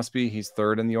lefties, it must be he's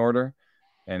 3rd in the order.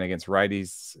 And against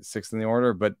righties, 6th in the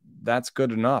order, but that's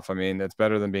good enough. I mean, that's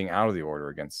better than being out of the order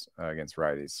against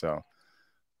righties. So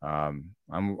I'm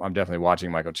definitely watching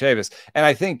Michael Chavis, and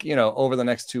I think over the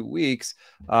next 2 weeks,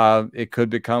 it could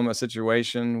become a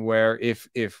situation where if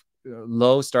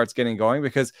Lowe starts getting going,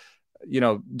 because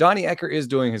Donnie Ecker is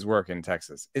doing his work in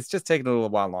Texas. It's just taking a little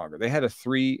while longer. They had a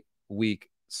 3-week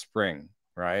spring,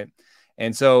 right?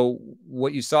 And so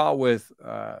what you saw with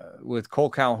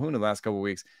Cole Calhoun in the last couple of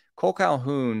weeks. Cole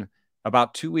Calhoun,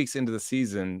 about 2 weeks into the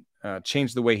season,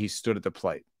 changed the way he stood at the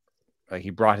plate. Like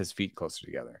he brought his feet closer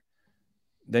together.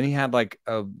 Then he had like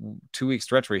a 2-week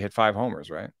stretch where he hit 5 homers,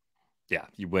 right? Yeah,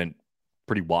 he went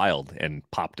pretty wild and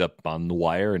popped up on the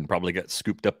wire and probably got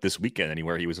scooped up this weekend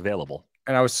anywhere he was available.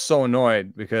 And I was so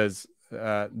annoyed because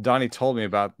Donnie told me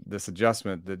about this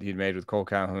adjustment that he'd made with Cole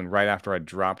Calhoun right after I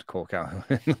dropped Cole Calhoun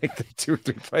in like the 2 or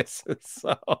 3 places.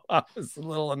 So I was a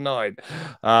little annoyed.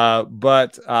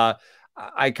 But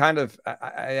I kind of,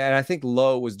 and I think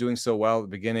Lowe was doing so well at the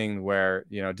beginning where,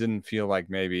 you know, it didn't feel like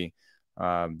maybe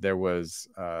there was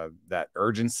that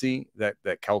urgency that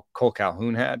Cole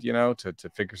Calhoun had, you know, to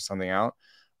figure something out.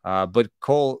 But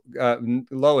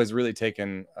Lowe has really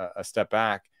taken a step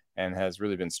back and has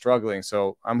really been struggling.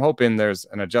 So I'm hoping there's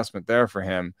an adjustment there for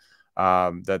him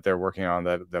that they're working on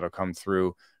that'll come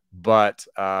through. But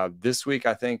this week,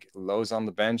 I think Lowe's on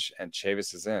the bench and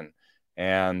Chavis is in.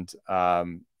 And,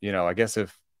 you know, I guess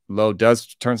if Lowe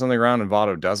does turn something around and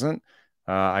Votto doesn't,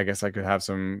 I guess I could have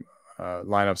some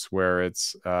lineups where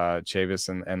it's Chavis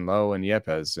and Lowe and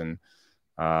Yepes and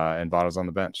Votto's on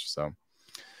the bench. So,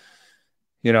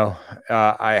 you know,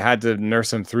 I had to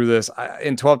nurse him through this.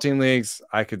 In 12-team leagues,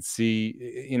 I could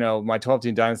see, you know, my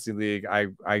 12-team dynasty league,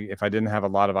 if I didn't have a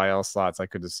lot of IL slots, I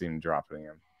could have seen dropping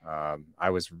him. I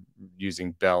was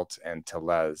using Belt and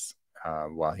Tellez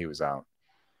while he was out.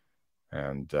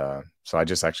 And so I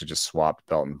just swapped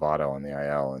Belt and Votto on the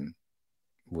IL, and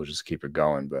we'll just keep it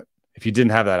going. But if you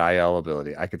didn't have that IL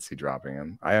ability, I could see dropping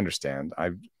him. I understand.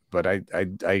 But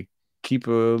I keep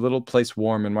a little place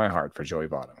warm in my heart for Joey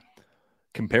Votto.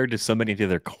 Compared to so many of the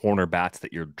other corner bats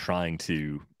that you're trying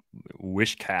to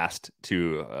wish cast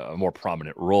to a more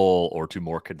prominent role or to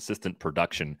more consistent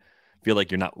production, I feel like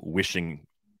you're not wishing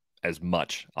as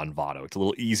much on Votto. It's a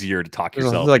little easier to talk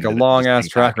yourself. Like a long ass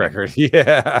track record.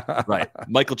 Yeah. Right.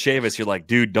 Michael Chavis, you're like,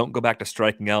 dude, don't go back to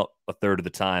striking out a third of the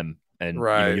time. And you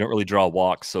know, you don't really draw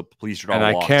walks, so please draw walks.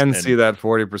 And I can see that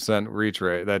 40% reach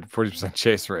rate, that 40%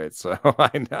 chase rate. So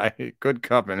I could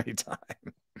come anytime.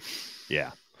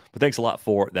 Yeah. But thanks a lot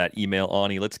for that email,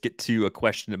 Ani. Let's get to a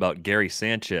question about Gary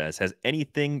Sánchez. Has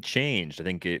anything changed? I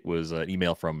think it was an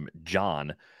email from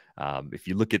John. If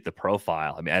you look at the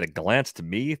profile, I mean, at a glance to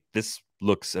me, this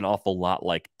looks an awful lot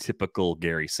like typical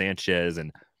Gary Sánchez.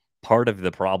 And part of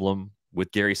the problem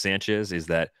with Gary Sánchez is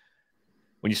that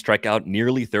when you strike out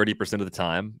nearly 30% of the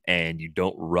time and you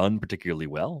don't run particularly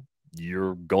well,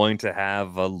 you're going to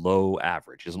have a low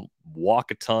average. He doesn't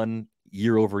walk a ton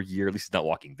year over year. At least he's not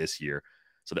walking this year.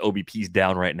 So the OBP is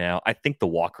down right now. I think the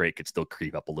walk rate could still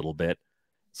creep up a little bit.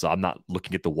 So I'm not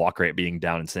looking at the walk rate being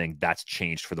down and saying that's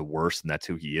changed for the worse and that's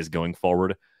who he is going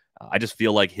forward. I just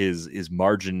feel like his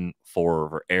margin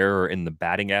for error in the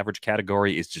batting average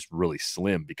category is just really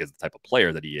slim because of the type of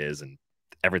player that he is. And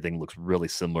everything looks really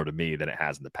similar to me than it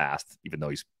has in the past, even though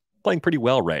he's playing pretty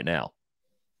well right now.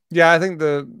 Yeah, I think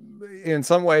in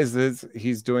some ways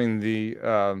he's doing the,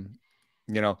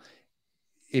 you know,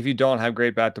 if you don't have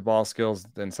great bat to ball skills,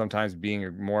 then sometimes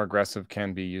being more aggressive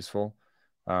can be useful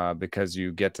because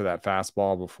you get to that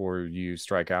fastball before you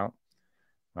strike out.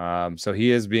 So he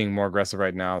is being more aggressive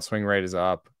right now. Swing rate is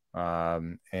up,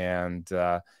 and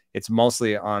it's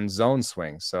mostly on zone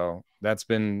swing. So it's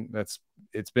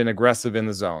been aggressive in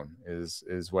the zone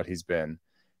is what he's been,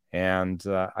 and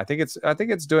I think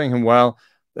it's doing him well.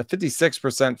 The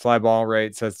 56% fly ball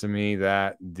rate says to me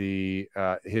that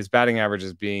his batting average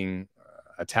is being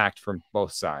attacked from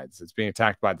both sides. It's being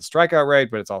attacked by the strikeout rate,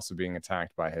 but it's also being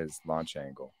attacked by his launch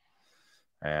angle.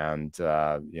 And,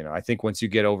 you know, I think once you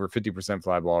get over 50%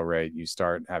 fly ball rate, you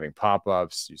start having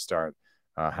pop-ups, you start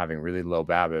having really low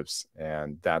BABIPs.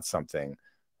 And that's something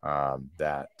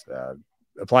that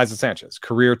applies to Sánchez.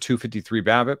 Career 253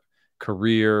 BABIP,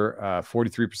 career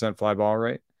 43% fly ball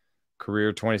rate,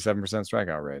 career 27%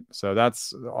 strikeout rate. So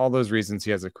that's all those reasons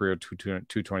he has a career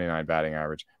 229 batting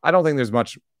average. I don't think there's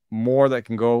much more that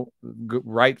can go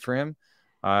right for him.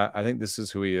 I think this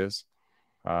is who he is.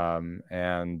 And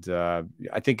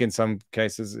I think in some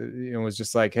cases it was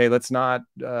just like, hey, let's not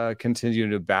continue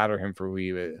to batter him for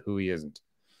who he isn't.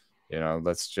 You know,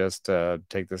 let's just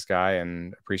take this guy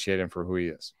and appreciate him for who he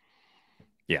is.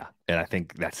 Yeah, and I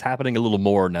think that's happening a little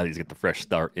more now that he's got the fresh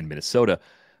start in Minnesota.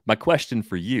 My question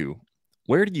for you,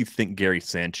 where do you think Gary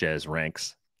Sánchez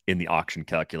ranks in the auction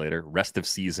calculator rest of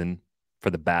season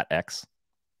for the Bat X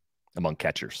among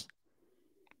catchers?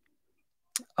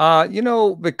 You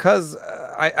know, because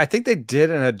I think they did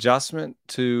an adjustment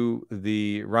to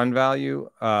the run value,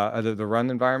 the run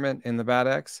environment in the Bat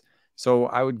X. So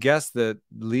I would guess that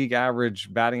league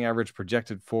average batting average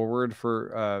projected forward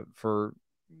for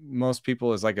most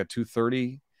people is like a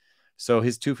 230. So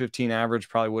his 215 average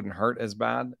probably wouldn't hurt as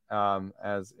bad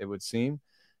as it would seem.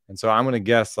 And so I'm going to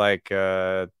guess like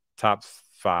top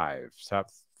 5, top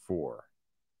 4.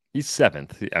 He's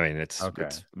seventh. I mean, Okay.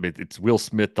 it's Will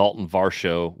Smith, Dalton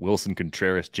Varsho, Wilson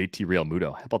Contreras, JT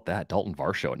Realmuto. How about that? Dalton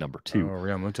Varsho at number Oh, 2.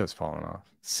 Real Muto's falling off.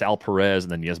 Sal Perez,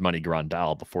 and then Yasmani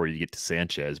Grandal before you get to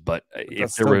Sanchez. But But if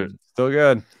that's there were, still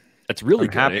good. that's really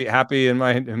I'm good. happy in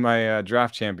my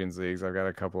draft champions leagues. I've got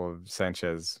a couple of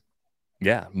Sanchez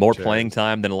Yeah, more playing shares.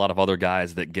 time than a lot of other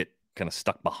guys that get kind of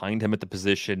stuck behind him at the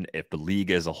position. If the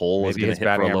league as a whole is Maybe going to his hit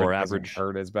for a batting lower average doesn't average,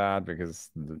 hurt as bad because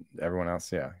everyone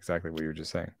else, yeah, exactly what you were just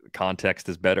saying. context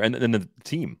is better, and then the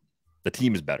team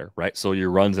is better, right? So your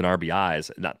runs and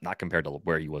RBIs, not compared to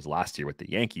where he was last year with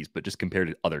the Yankees, but just compared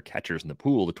to other catchers in the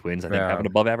pool, the Twins, I think, have Yeah. an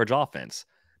above average offense.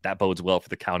 That bodes well for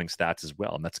the counting stats as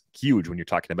well, and that's huge when you're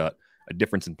talking about a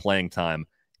difference in playing time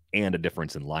and a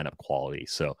difference in lineup quality.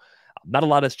 So not a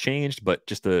lot has changed, but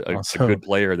just a Also, good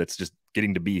player that's just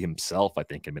getting to be himself, I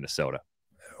think, in Minnesota.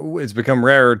 it's become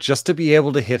rarer just to be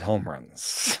able to hit home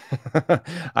runs.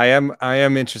 I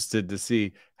am interested to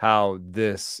see how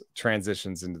this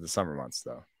transitions into the summer months,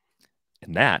 though.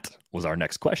 And that was our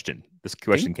next question. This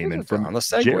question came in from on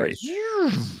the Jerry.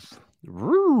 segue. I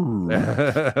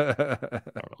don't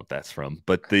know what that's from,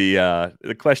 but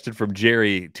the question from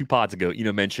Jerry 2 pods ago,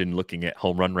 mentioned looking at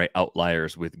home run rate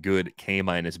outliers with good K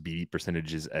minus B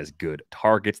percentages as good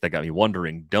targets. That got me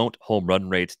wondering, don't home run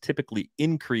rates typically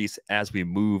increase as we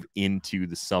move into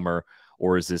the summer,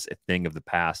 or is this a thing of the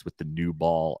past with the new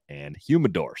ball and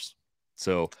humidors?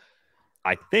 So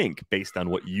I think based on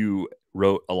what you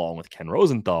wrote along with Ken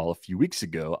Rosenthal a few weeks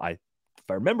ago, if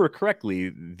I remember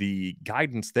correctly, the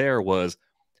guidance there was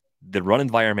the run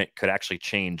environment could actually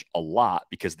change a lot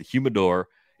because the humidor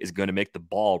is going to make the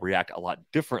ball react a lot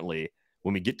differently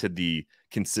when we get to the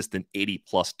consistent 80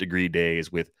 plus degree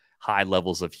days with high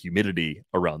levels of humidity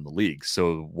around the league.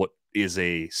 So what is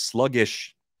a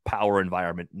sluggish power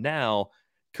environment now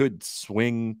could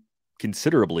swing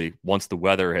considerably once the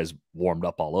weather has warmed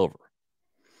up all over.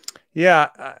 Yeah,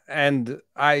 and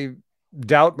I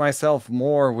doubt myself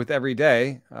more with every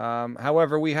day.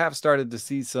 However, we have started to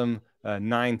see some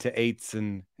 9 to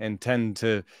 8s and 10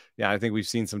 to, yeah, I think we've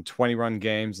seen some 20-run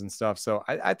games and stuff. So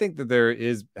I think that there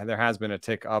has been a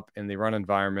tick up in the run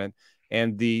environment,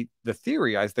 and the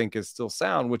theory I think is still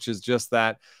sound, which is just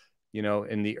that,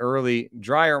 in the early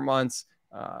drier months,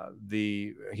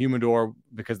 the humidor,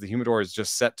 because the humidor is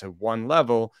just set to one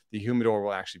level, the humidor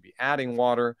will actually be adding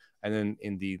water. And then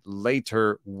in the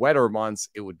later, wetter months,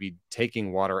 it would be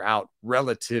taking water out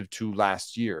relative to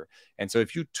last year. And so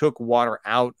if you took water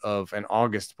out of an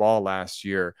August ball last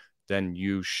year, then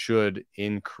you should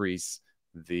increase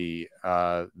the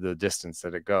distance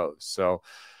that it goes. So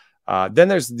then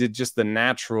there's just the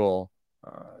natural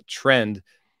trend.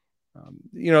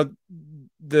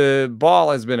 The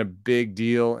ball has been a big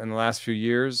deal in the last few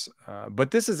years,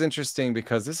 but this is interesting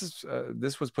because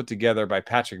this was put together by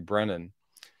Patrick Brennan,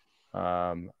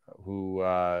 who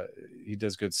he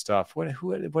does good stuff.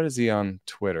 What is he on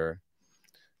Twitter?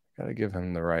 Gotta give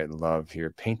him the right love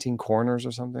here. Painting Corners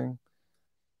or something.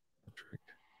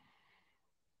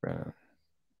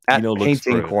 At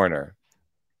Painting Corner.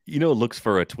 Looks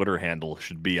for a Twitter handle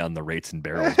should be on the Rates and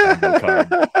Barrels bingo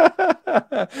card.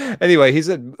 Anyway, he's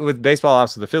with baseball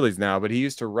ops with the Phillies now, but he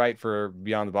used to write for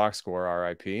Beyond the Box Score,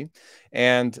 RIP.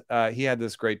 And he had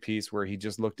this great piece where he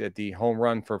just looked at the home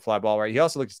run for fly ball rate. He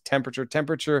also looked at temperature.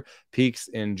 Temperature peaks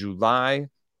in July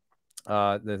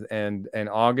and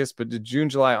August, but the June,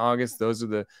 July, August, those are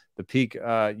the peak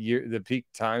the peak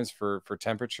times for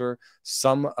temperature.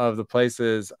 Some of the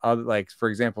places, like for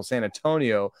example, San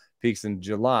Antonio peaks in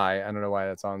July. I don't know why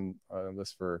that's on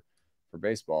this for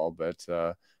baseball, but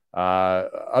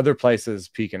other places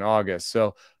peak in August.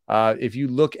 So if you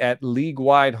look at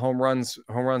league-wide home runs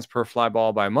per fly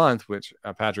ball by month, which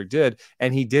Patrick did,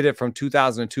 and he did it from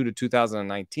 2002 to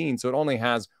 2019, so it only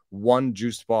has one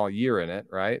juice ball year in it,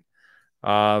 right?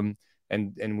 And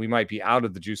we might be out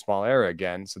of the juice ball era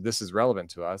again, so this is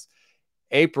relevant to us.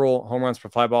 April home runs per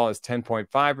fly ball is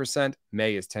 10.5%.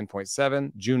 May is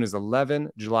 10.7. June is 11.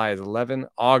 July is 11.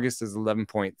 August is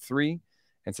 11.3.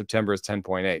 And September is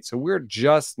 10.8. So we're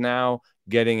just now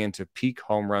getting into peak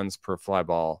home runs per fly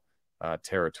ball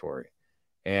territory.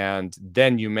 And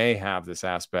then you may have this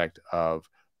aspect of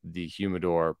the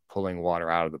humidor pulling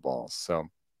water out of the balls. So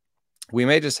we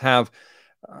may just have,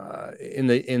 in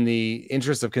the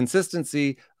interest of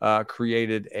consistency,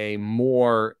 created a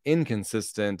more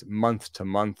inconsistent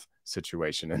month-to-month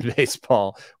situation in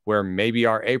baseball, where maybe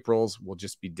our Aprils will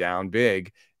just be down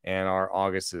big and our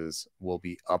Augusts will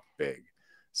be up big.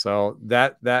 So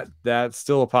that's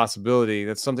still a possibility.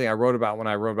 That's something I wrote about when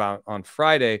I wrote about on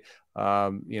Friday.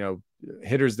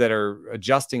 Hitters that are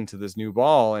adjusting to this new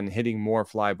ball and hitting more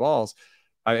fly balls.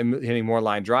 I'm hitting more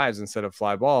line drives instead of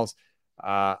fly balls.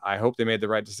 I hope they made the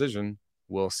right decision.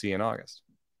 We'll see in August.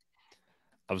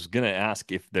 I was going to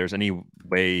ask if there's any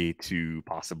way to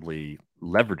possibly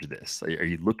leverage this. Are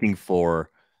you looking for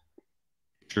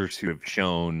pitchers who have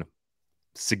shown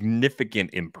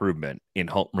significant improvement in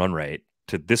home run rate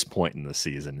to this point in the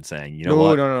season and saying, you know No,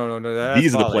 what? no.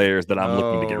 These are the folly. players that I'm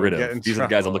looking to get rid Get of. in These are the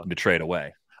guys I'm trouble. looking to trade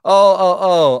away.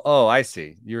 Oh, I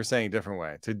see. You were saying a different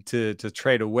way to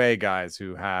trade away guys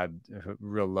who had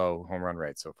real low home run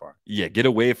rates so far. Yeah, get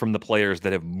away from the players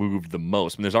that have moved the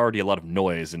most. I mean, there's already a lot of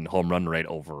noise in home run rate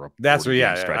over a That's what,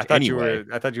 game stretch. I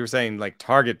thought you were saying like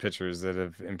target pitchers that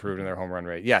have improved in their home run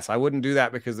rate. Yes, I wouldn't do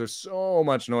that because there's so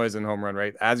much noise in home run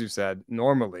rate, as you said,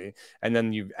 normally, and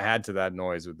then you add to that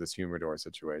noise with this humidor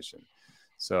situation.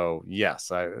 So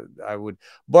yes, I would,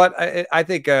 but I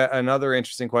think another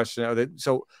interesting question.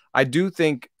 So I do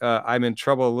think I'm in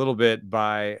trouble a little bit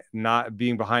by not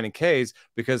being behind in Ks,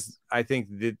 because I think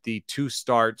that the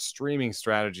 2-start streaming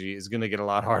strategy is going to get a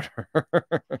lot harder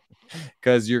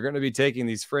because you're going to be taking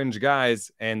these fringe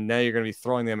guys and now you're going to be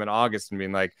throwing them in August and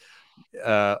being like,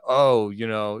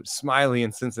 Smiley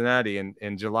in Cincinnati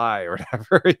in July or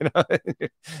whatever, then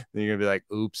you're gonna be like,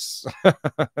 oops,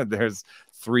 there's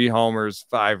 3 homers,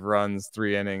 5 runs,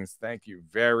 3 innings. Thank you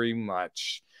very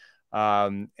much.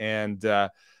 So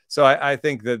I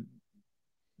think that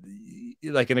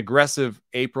like an aggressive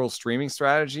April streaming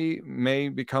strategy may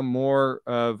become more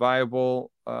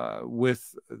viable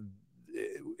with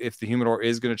if the humidor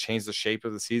is going to change the shape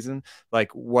of the season.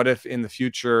 Like, what if in the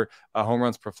future home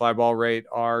runs per fly ball rate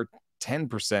are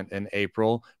 10% in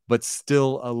April, but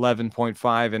still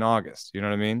 11.5 in August? You know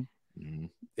what I mean? Mm-hmm.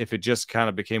 If it just kind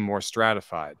of became more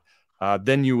stratified,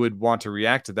 then you would want to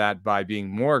react to that by being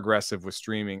more aggressive with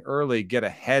streaming early, get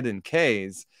ahead in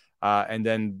Ks, and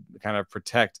then kind of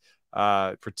protect,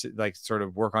 like sort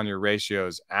of work on your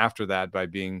ratios after that by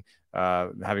being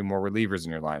having more relievers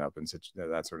in your lineup and such,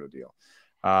 that sort of deal.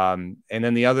 And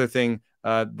then the other thing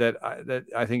that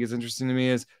I think is interesting to me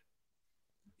is,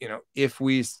 if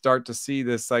we start to see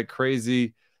this like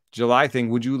crazy July thing,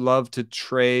 would you love to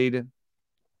trade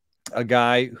a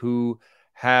guy who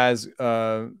has,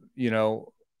 a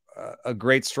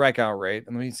great strikeout rate?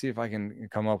 And let me see if I can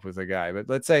come up with a guy. But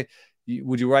let's say,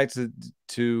 would you like to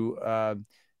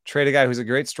trade a guy who's a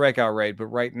great strikeout rate, but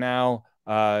right now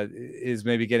is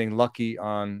maybe getting lucky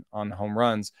on home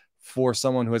runs, for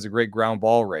someone who has a great ground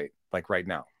ball rate, like right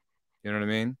now? You know what I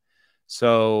mean?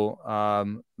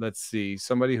 So let's see,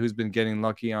 somebody who's been getting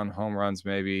lucky on home runs,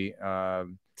 maybe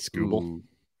Scooble.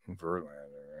 Verlander.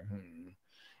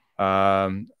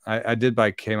 I did buy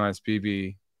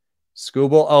K-BB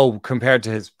Scooble. Oh, compared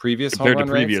to his previous home run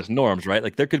previous rates? norms, right?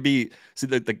 Like there could be,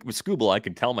 like with Scooble, I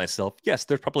could tell myself, yes,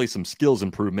 there's probably some skills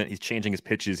improvement. He's changing his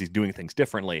pitches, he's doing things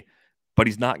differently, but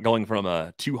he's not going from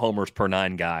a 2 homers per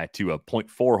 9 guy to a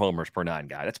 0.4 homers per 9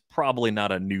 guy. That's probably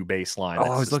not a new baseline.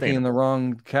 Oh, I was looking in the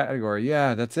wrong category.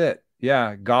 Yeah, that's it.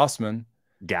 Yeah, Gossman.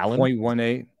 Gallen.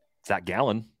 0.18. Zach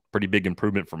Gallen, pretty big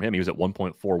improvement from him. He was at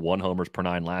 1.41 homers per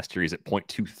 9 last year. He's at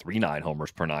 0.239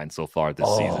 homers per 9 so far this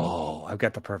season. Oh, I've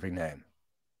got the perfect name.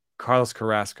 Carlos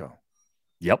Carrasco.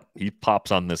 Yep, he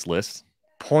pops on this list.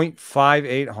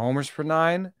 0.58 homers per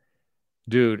 9.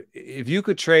 Dude, if you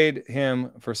could trade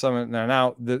him for someone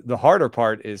now, the harder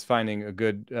part is finding a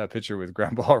good pitcher with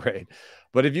ground ball rate.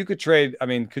 But if you could trade, I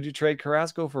mean, could you trade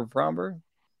Carrasco for Fromber?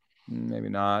 Maybe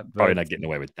not. But probably not getting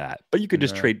away with that. But you could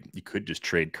just trade. You could just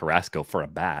trade Carrasco for a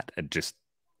bat and just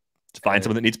find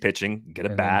someone that needs pitching, get a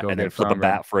bat, and then flip a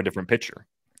bat for a different pitcher.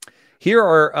 Here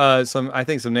are some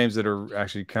names that are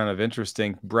actually kind of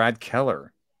interesting. Brad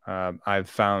Keller.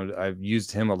 I've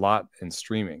used him a lot in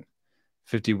streaming.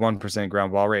 51%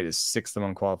 ground ball rate is 6th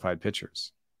among qualified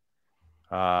pitchers.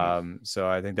 So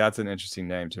I think that's an interesting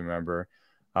name to remember.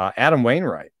 Adam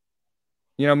Wainwright.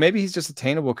 Maybe he's just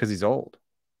attainable because he's old.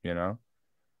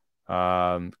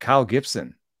 Kyle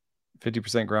Gibson,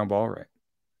 50% ground ball rate.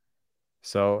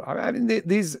 So I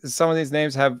mean, some of these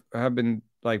names have been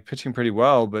like pitching pretty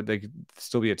well, but they could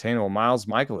still be attainable. Miles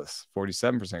Michaelis,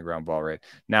 47% ground ball rate.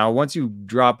 Now, once you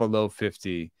drop below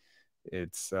 50,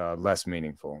 it's less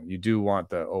meaningful. You do want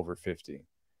the over 50,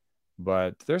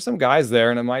 but there's some guys there,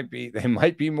 and they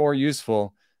might be more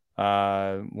useful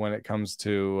when it comes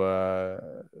to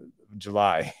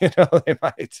July.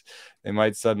 They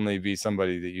might suddenly be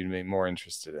somebody that you'd be more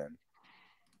interested in.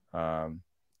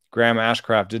 Graham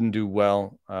Ashcraft didn't do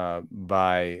well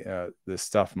by the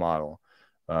stuff model,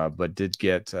 but did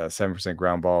get 7%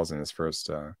 ground balls in his first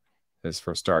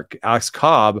start. Alex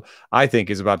Cobb, I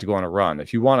think, is about to go on a run.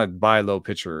 If you want to buy a low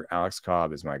pitcher, Alex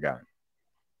Cobb is my guy.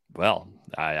 Well,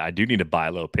 I do need a buy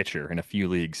low pitcher in a few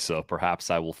leagues, so perhaps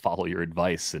I will follow your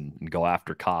advice and go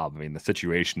after Cobb. I mean, the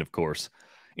situation, of course,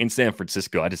 in San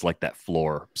Francisco, I just like that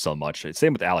floor so much.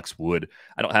 Same with Alex Wood.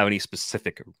 I don't have any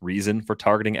specific reason for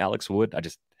targeting Alex Wood. I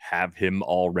just have him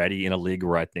already in a league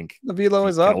where I think The velo he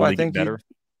is can up. I only get think better.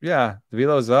 yeah, the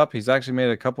velo is up. He's actually made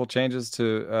a couple changes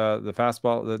to the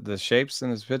fastball, the shapes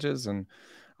in his pitches, and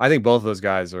I think both of those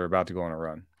guys are about to go on a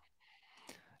run.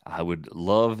 I would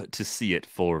love to see it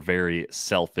for very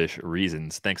selfish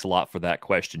reasons. Thanks a lot for that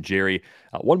question, Jerry.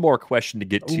 One more question to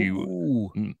get to.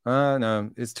 Ooh,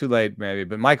 no, it's too late maybe.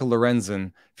 But Michael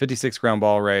Lorenzen, 56 ground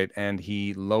ball rate, and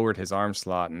he lowered his arm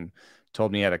slot and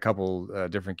told me he had a couple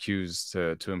different cues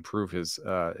to improve his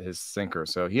sinker.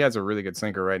 So he has a really good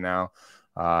sinker right now,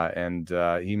 and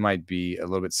he might be a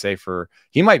little bit safer.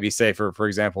 He might be safer, for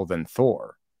example, than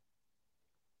Thor.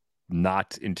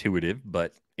 Not intuitive,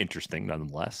 but interesting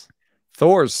nonetheless.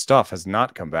 Thor's stuff has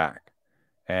not come back,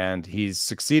 and he's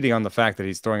succeeding on the fact that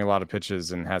he's throwing a lot of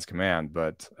pitches and has command.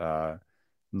 But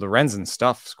Lorenzen's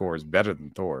stuff scores better than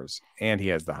Thor's, and he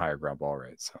has the higher ground ball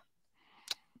rate. So,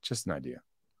 just an idea.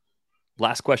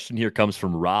 Last question here comes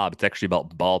from Rob. It's actually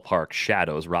about ballpark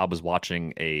shadows. Rob was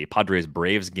watching a Padres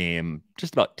Braves game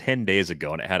just about 10 days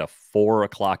ago, and it had a 4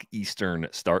 o'clock Eastern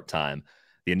start time.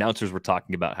 The announcers were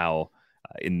talking about how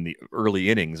in the early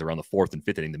innings, around the fourth and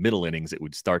fifth inning, the middle innings, it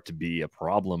would start to be a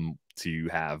problem to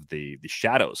have the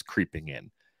shadows creeping in.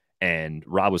 And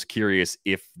Rob was curious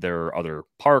if there are other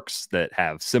parks that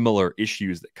have similar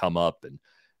issues that come up, and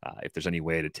if there's any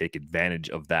way to take advantage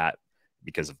of that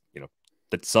because of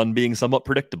the sun being somewhat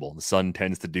predictable. The sun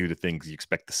tends to do the things you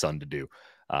expect the sun to do.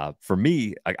 For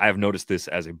me, I've noticed this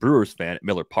as a Brewers fan at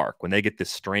Miller Park when they get this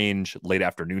strange late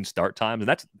afternoon start time, and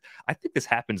I think this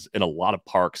happens in a lot of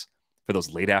parks for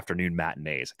those late afternoon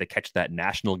matinees. They catch that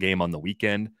national game on the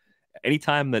weekend.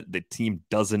 Anytime that the team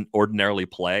doesn't ordinarily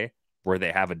play, where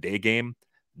they have a day game,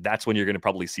 that's when you're going to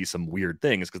probably see some weird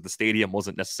things because the stadium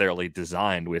wasn't necessarily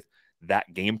designed with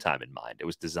that game time in mind. It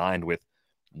was designed with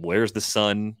where's the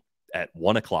sun at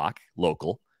 1 o'clock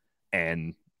local,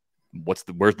 and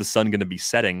where's the sun going to be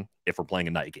setting if we're playing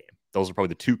a night game. Those are probably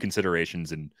the two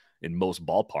considerations in most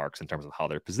ballparks in terms of how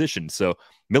they're positioned. So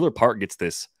Miller Park gets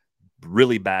this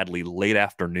really badly late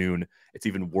afternoon. It's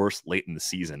even worse late in the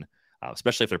season,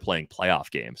 especially if they're playing playoff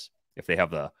games. If they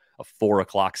have a 4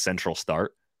 o'clock central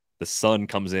start, the sun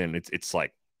comes in. It's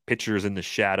like pitchers in the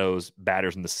shadows,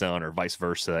 batters in the sun, or vice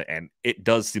versa. And it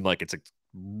does seem like it's a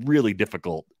really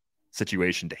difficult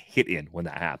situation to hit in when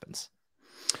that happens.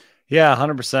 Yeah,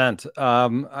 100%.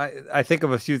 I think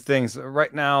of a few things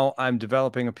right now. I'm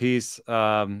developing a piece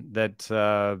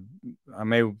that I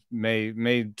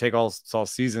may take all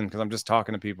season because I'm just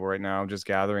talking to people right now, just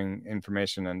gathering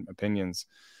information and opinions.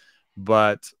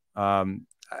 But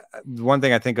one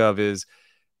thing I think of is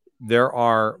there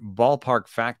are ballpark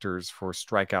factors for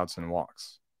strikeouts and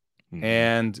walks. Mm-hmm.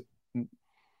 And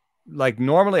like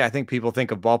normally I think people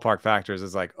think of ballpark factors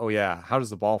as like, oh yeah, how does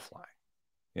the ball fly?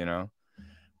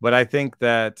 But I think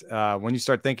that when you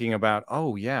start thinking about,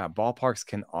 oh yeah, ballparks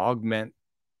can augment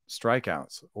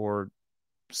strikeouts or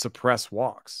suppress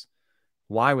walks.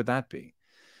 Why would that be?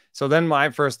 So then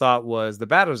my first thought was the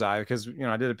batter's eye, because,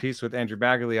 I did a piece with Andrew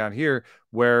Bagley out here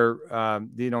where,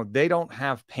 they don't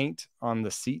have paint on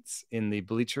the seats in the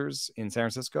bleachers in San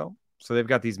Francisco. So they've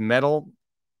got these metal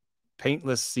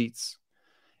paintless seats,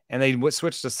 and they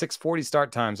switched to 6:40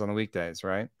 start times on the weekdays,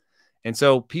 right? And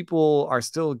so people are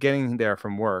still getting there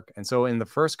from work. And so in the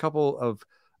first couple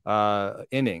of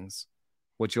innings,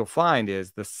 what you'll find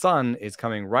is the sun is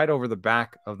coming right over the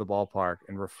back of the ballpark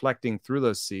and reflecting through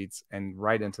those seats and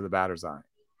right into the batter's eye.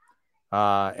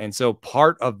 And so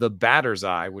part of the batter's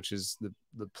eye, which is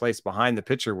the place behind the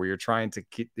pitcher where you're trying to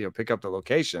pick up the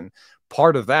location,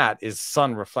 part of that is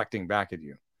sun reflecting back at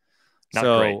you.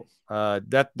 Not great.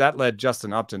 That led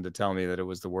Justin Upton to tell me that it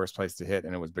was the worst place to hit,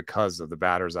 and it was because of the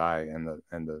batter's eye and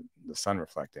the sun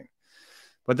reflecting.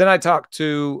 But then I talked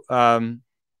to Stephen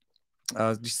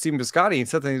Biscotti,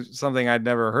 something I'd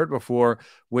never heard before,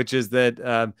 which is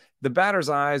that the batter's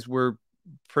eyes were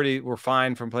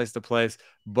fine from place to place,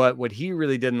 but what he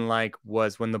really didn't like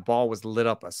was when the ball was lit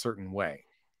up a certain way,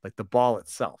 like the ball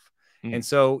itself. And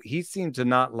so he seemed to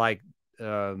not like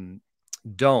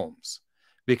domes.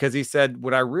 Because he said,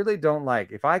 what I really don't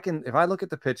like, if I look at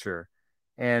the pitcher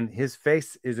and his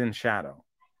face is in shadow,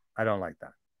 I don't like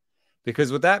that.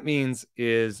 Because what that means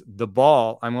is the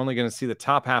ball, I'm only going to see the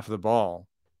top half of the ball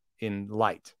in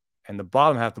light, and the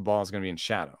bottom half of the ball is going to be in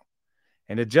shadow.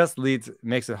 And it just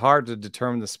makes it hard to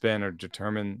determine the spin or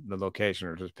determine the location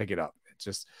or just pick it up.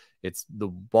 The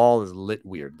ball is lit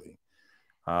weirdly.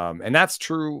 And that's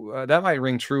true. That might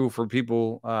ring true for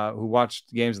people who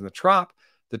watched games in the Trop.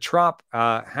 The Trop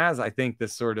has, I think,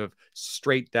 this sort of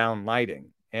straight down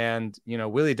lighting. And,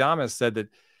 Willie Damas said that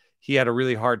he had a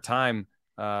really hard time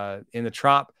in the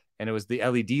Trop, and it was the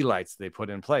LED lights they put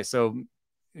in place. So,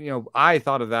 I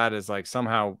thought of that as like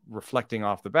somehow reflecting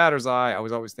off the batter's eye. I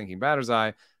was always thinking batter's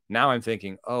eye. Now I'm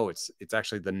thinking, oh, it's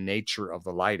actually the nature of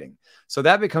the lighting. So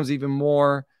that becomes even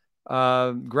more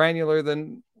granular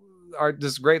than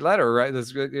this great letter, right?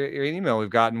 This great email we've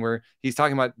gotten where he's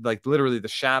talking about like literally the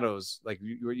shadows, like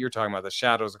you're talking about the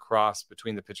shadows across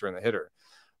between the pitcher and the hitter.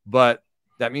 But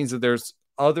that means that there's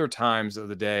other times of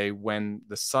the day when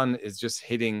the sun is just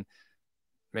hitting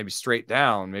maybe straight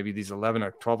down, maybe these 11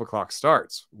 or 12 o'clock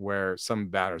starts where some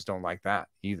batters don't like that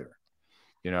either,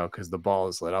 because the ball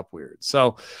is lit up weird.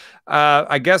 So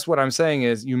I guess what I'm saying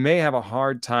is you may have a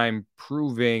hard time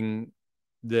proving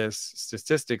this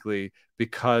statistically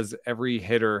because every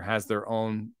hitter has their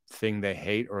own thing they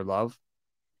hate or love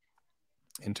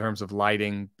in terms of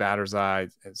lighting, batter's eye,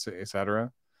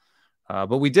 etc.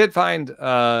 But we did find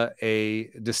a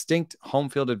distinct home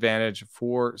field advantage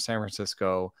for San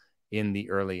Francisco in the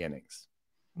early innings.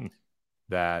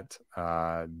 That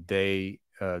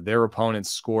their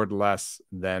opponents scored less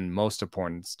than most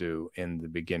opponents do in the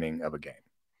beginning of a game.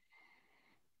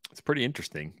 It's pretty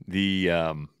interesting. The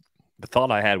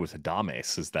thought I had with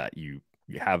Adames is that you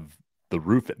have the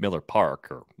roof at Miller Park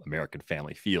or American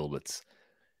Family Field. It's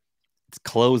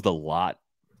closed a lot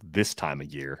this time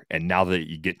of year, and now that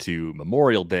you get to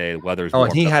Memorial Day, weather's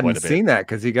and he up hadn't quite a bit. Seen that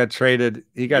because he got traded.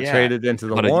 He got traded into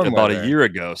the warm about a year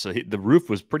ago. So the roof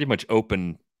was pretty much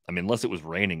open. I mean, unless it was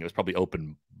raining, it was probably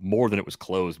open more than it was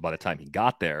closed by the time he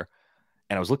got there.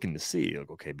 And I was looking to see, like,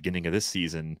 okay, beginning of this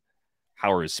season,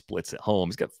 how are his splits at home?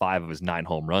 He's got 5 of his 9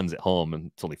 home runs at home,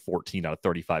 and it's only 14 out of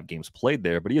 35 games played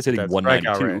there. But he is hitting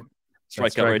 192.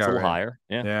 Strikeout rate's a little higher.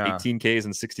 Yeah, 18 Ks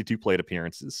and 62 plate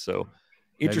appearances. So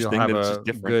interesting that it's just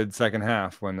different. Good second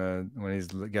half when he's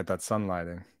get that sun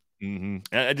lighting.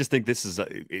 I just think this is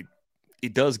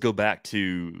it does go back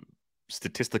to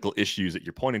statistical issues that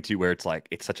you're pointing to, where it's like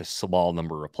it's such a small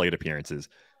number of plate appearances.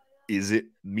 Is it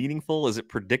meaningful? Is it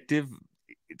predictive?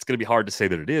 It's going to be hard to say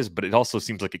that it is, but it also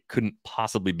seems like it couldn't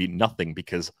possibly be nothing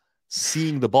because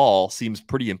seeing the ball seems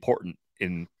pretty important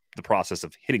in the process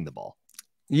of hitting the ball.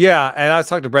 Yeah, and I was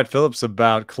talking to Brett Phillips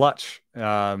about clutch,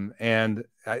 and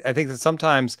I think that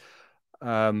sometimes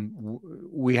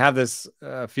we have this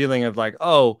feeling of like,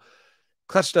 oh,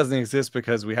 clutch doesn't exist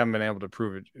because we haven't been able to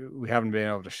prove it. We haven't been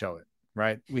able to show it,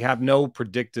 right? We have no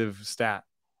predictive stat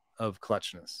of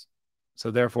clutchness,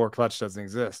 so therefore clutch doesn't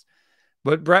exist.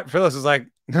 But Brett Phillips was like,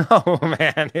 no,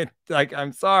 man,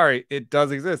 I'm sorry, it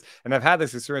does exist. And I've had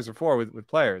this experience before with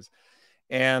players.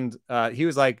 And he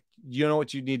was like, you know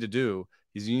what you need to do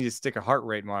is you need to stick a heart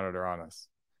rate monitor on us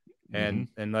and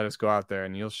let us go out there,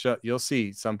 and you'll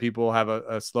see some people have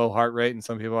a slow heart rate and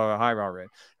some people have a high heart rate. And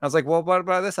I was like, well, what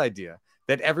about this idea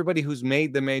that everybody who's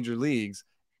made the major leagues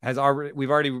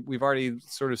we've already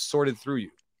sort of sorted through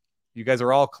you. You guys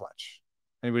are all clutch.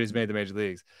 Anybody who's made the major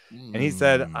leagues. And he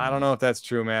said, I don't know if that's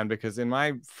true, man, because in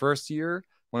my first year,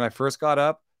 when I first got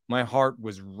up, my heart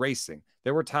was racing.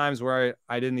 There were times where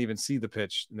I didn't even see the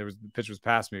pitch. The pitch was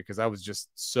past me because I was just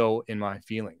so in my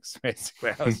feelings.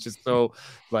 Basically, I was just so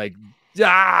like,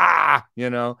 and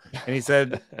he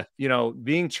said,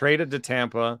 being traded to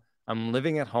Tampa, I'm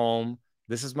living at home.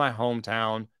 This is my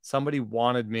hometown. Somebody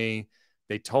wanted me.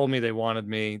 They told me they wanted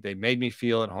me. They made me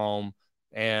feel at home.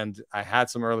 And I had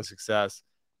some early success.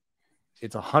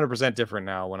 It's 100% different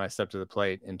now when I step to the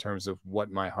plate in terms of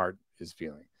what my heart is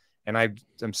feeling. And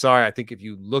I'm sorry. I think if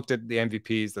you looked at the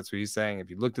MVPs, that's what he's saying. If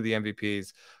you looked at the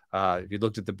MVPs, if you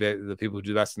looked at the people who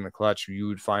do best in the clutch, you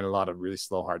would find a lot of really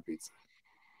slow heartbeats.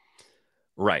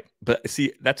 Right. But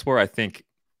see, that's where I think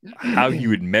how you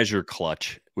would measure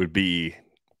clutch would be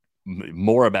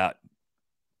more about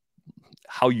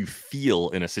how you feel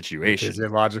in a situation.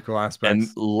 Physiological aspects.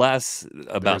 And less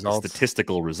about the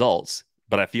statistical results.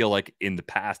 But I feel like in the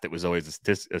past, it was always a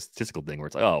statistical thing where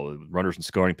it's like, oh, runners in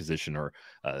scoring position, or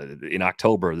in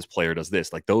October, this player does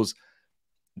this. Like those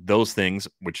things,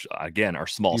 which again are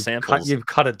small samples. You've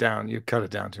cut it down. You've cut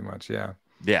it down too much. Yeah.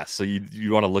 Yeah. So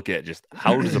you want to look at just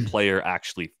how does a player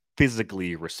actually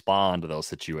physically respond to those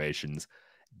situations?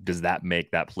 Does that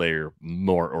make that player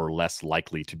more or less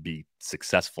likely to be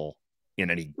successful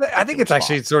in any? I think it's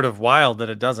actually sort of wild that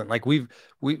it doesn't. Like we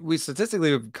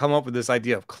statistically have come up with this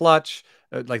idea of clutch.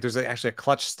 Like there's actually a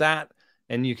clutch stat,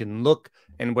 and you can look,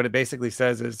 and what it basically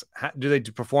says is, do they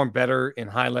perform better in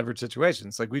high leverage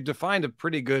situations? Like we've defined a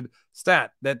pretty good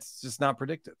stat that's just not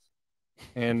predictive.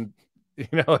 And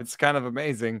it's kind of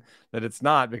amazing that it's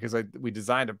not, because we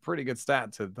designed a pretty good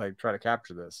stat to like try to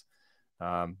capture this.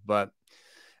 But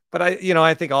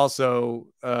I think also,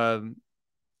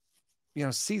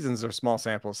 seasons are small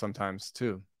samples sometimes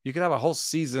too. You could have a whole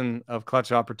season of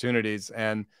clutch opportunities,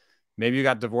 and maybe you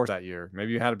got divorced that year.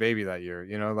 Maybe you had a baby that year.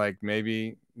 Like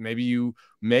maybe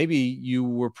you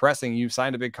were pressing. You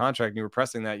signed a big contract and you were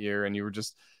pressing that year, and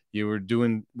you were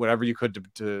doing whatever you could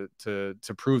to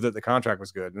prove that the contract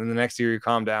was good. And then the next year you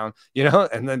calm down,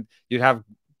 and then you'd have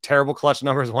terrible clutch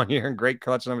numbers one year and great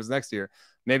clutch numbers next year.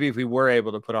 Maybe if we were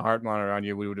able to put a heart monitor on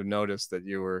you, we would have noticed that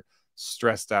you were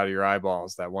stressed out of your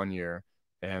eyeballs that one year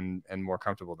and more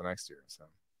comfortable the next year. So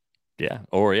yeah.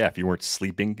 Or if you weren't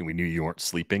sleeping and we knew you weren't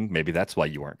sleeping, maybe that's why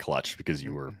you weren't clutch, because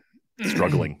you were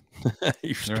struggling.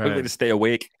 You're struggling to stay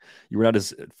awake. You were not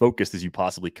as focused as you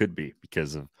possibly could be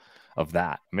because of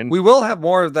that. I mean, we will have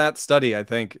more of that study, I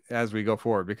think, as we go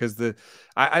forward, because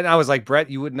I was like,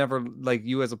 Brett, you would never, like,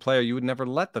 you as a player, you would never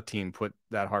let the team put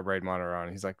that heart rate monitor on.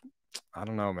 He's like, I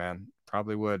don't know, man,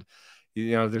 probably would.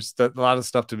 There's a lot of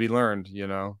stuff to be learned,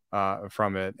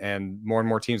 from it. And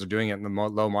more teams are doing it in the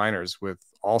low minors with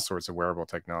all sorts of wearable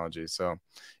technology. So,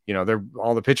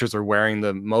 all the pitchers are wearing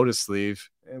the Motus sleeve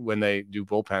when they do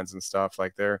bullpens and stuff.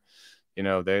 Like they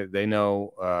know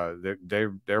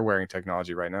they're wearing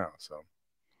technology right now. So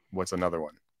what's another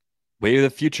one? Way of the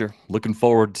future. Looking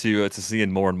forward to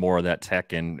seeing more and more of that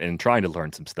tech and trying to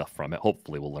learn some stuff from it.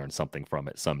 Hopefully we'll learn something from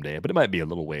it someday, but it might be a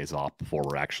little ways off before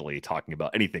we're actually talking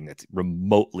about anything that's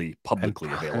remotely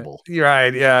publicly available. You're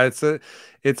right. Yeah. It's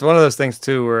one of those things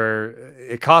too, where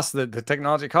it costs, the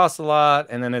technology costs a lot.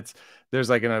 And then there's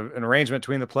like an arrangement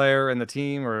between the player and the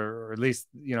team, or at least,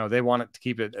 they want it to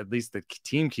keep it, at least the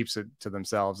team keeps it to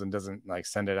themselves and doesn't like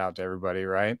send it out to everybody.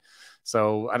 Right.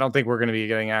 So I don't think we're going to be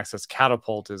getting access.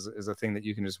 Catapult is a thing that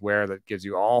you can just wear that gives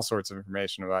you all sorts of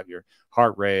information about your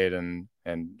heart rate and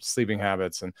sleeping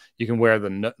habits. And you can wear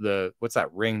the what's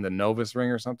that ring, the Novus ring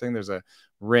or something. There's a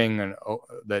ring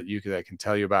that can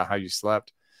tell you about how you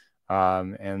slept.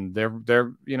 And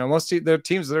they're most of their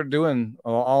teams that are doing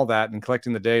all that and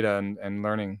collecting the data and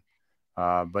learning.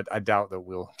 But I doubt that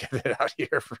we'll get it out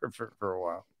here for a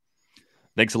while.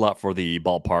 Thanks a lot for the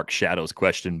Ballpark Shadows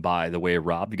question, by the way,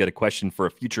 Rob. You got a question for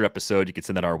a future episode, you can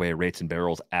send that our way,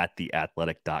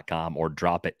 ratesandbarrels@theathletic.com, or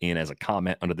drop it in as a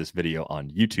comment under this video on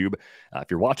YouTube. If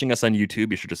you're watching us on YouTube,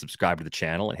 be sure to subscribe to the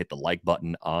channel and hit the like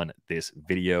button on this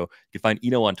video. You can find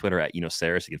Eno on Twitter at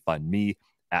 @EnoSaris. You can find me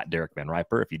at Derek Van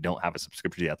Riper. If you don't have a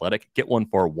subscription to The Athletic, get one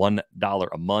for $1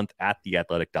 a month at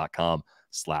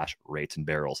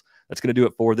theathletic.com/ratesandbarrels. That's going to do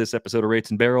it for this episode of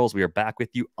Rates and Barrels. We are back with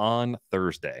you on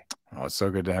Thursday. Oh, it's so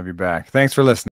good to have you back. Thanks for listening.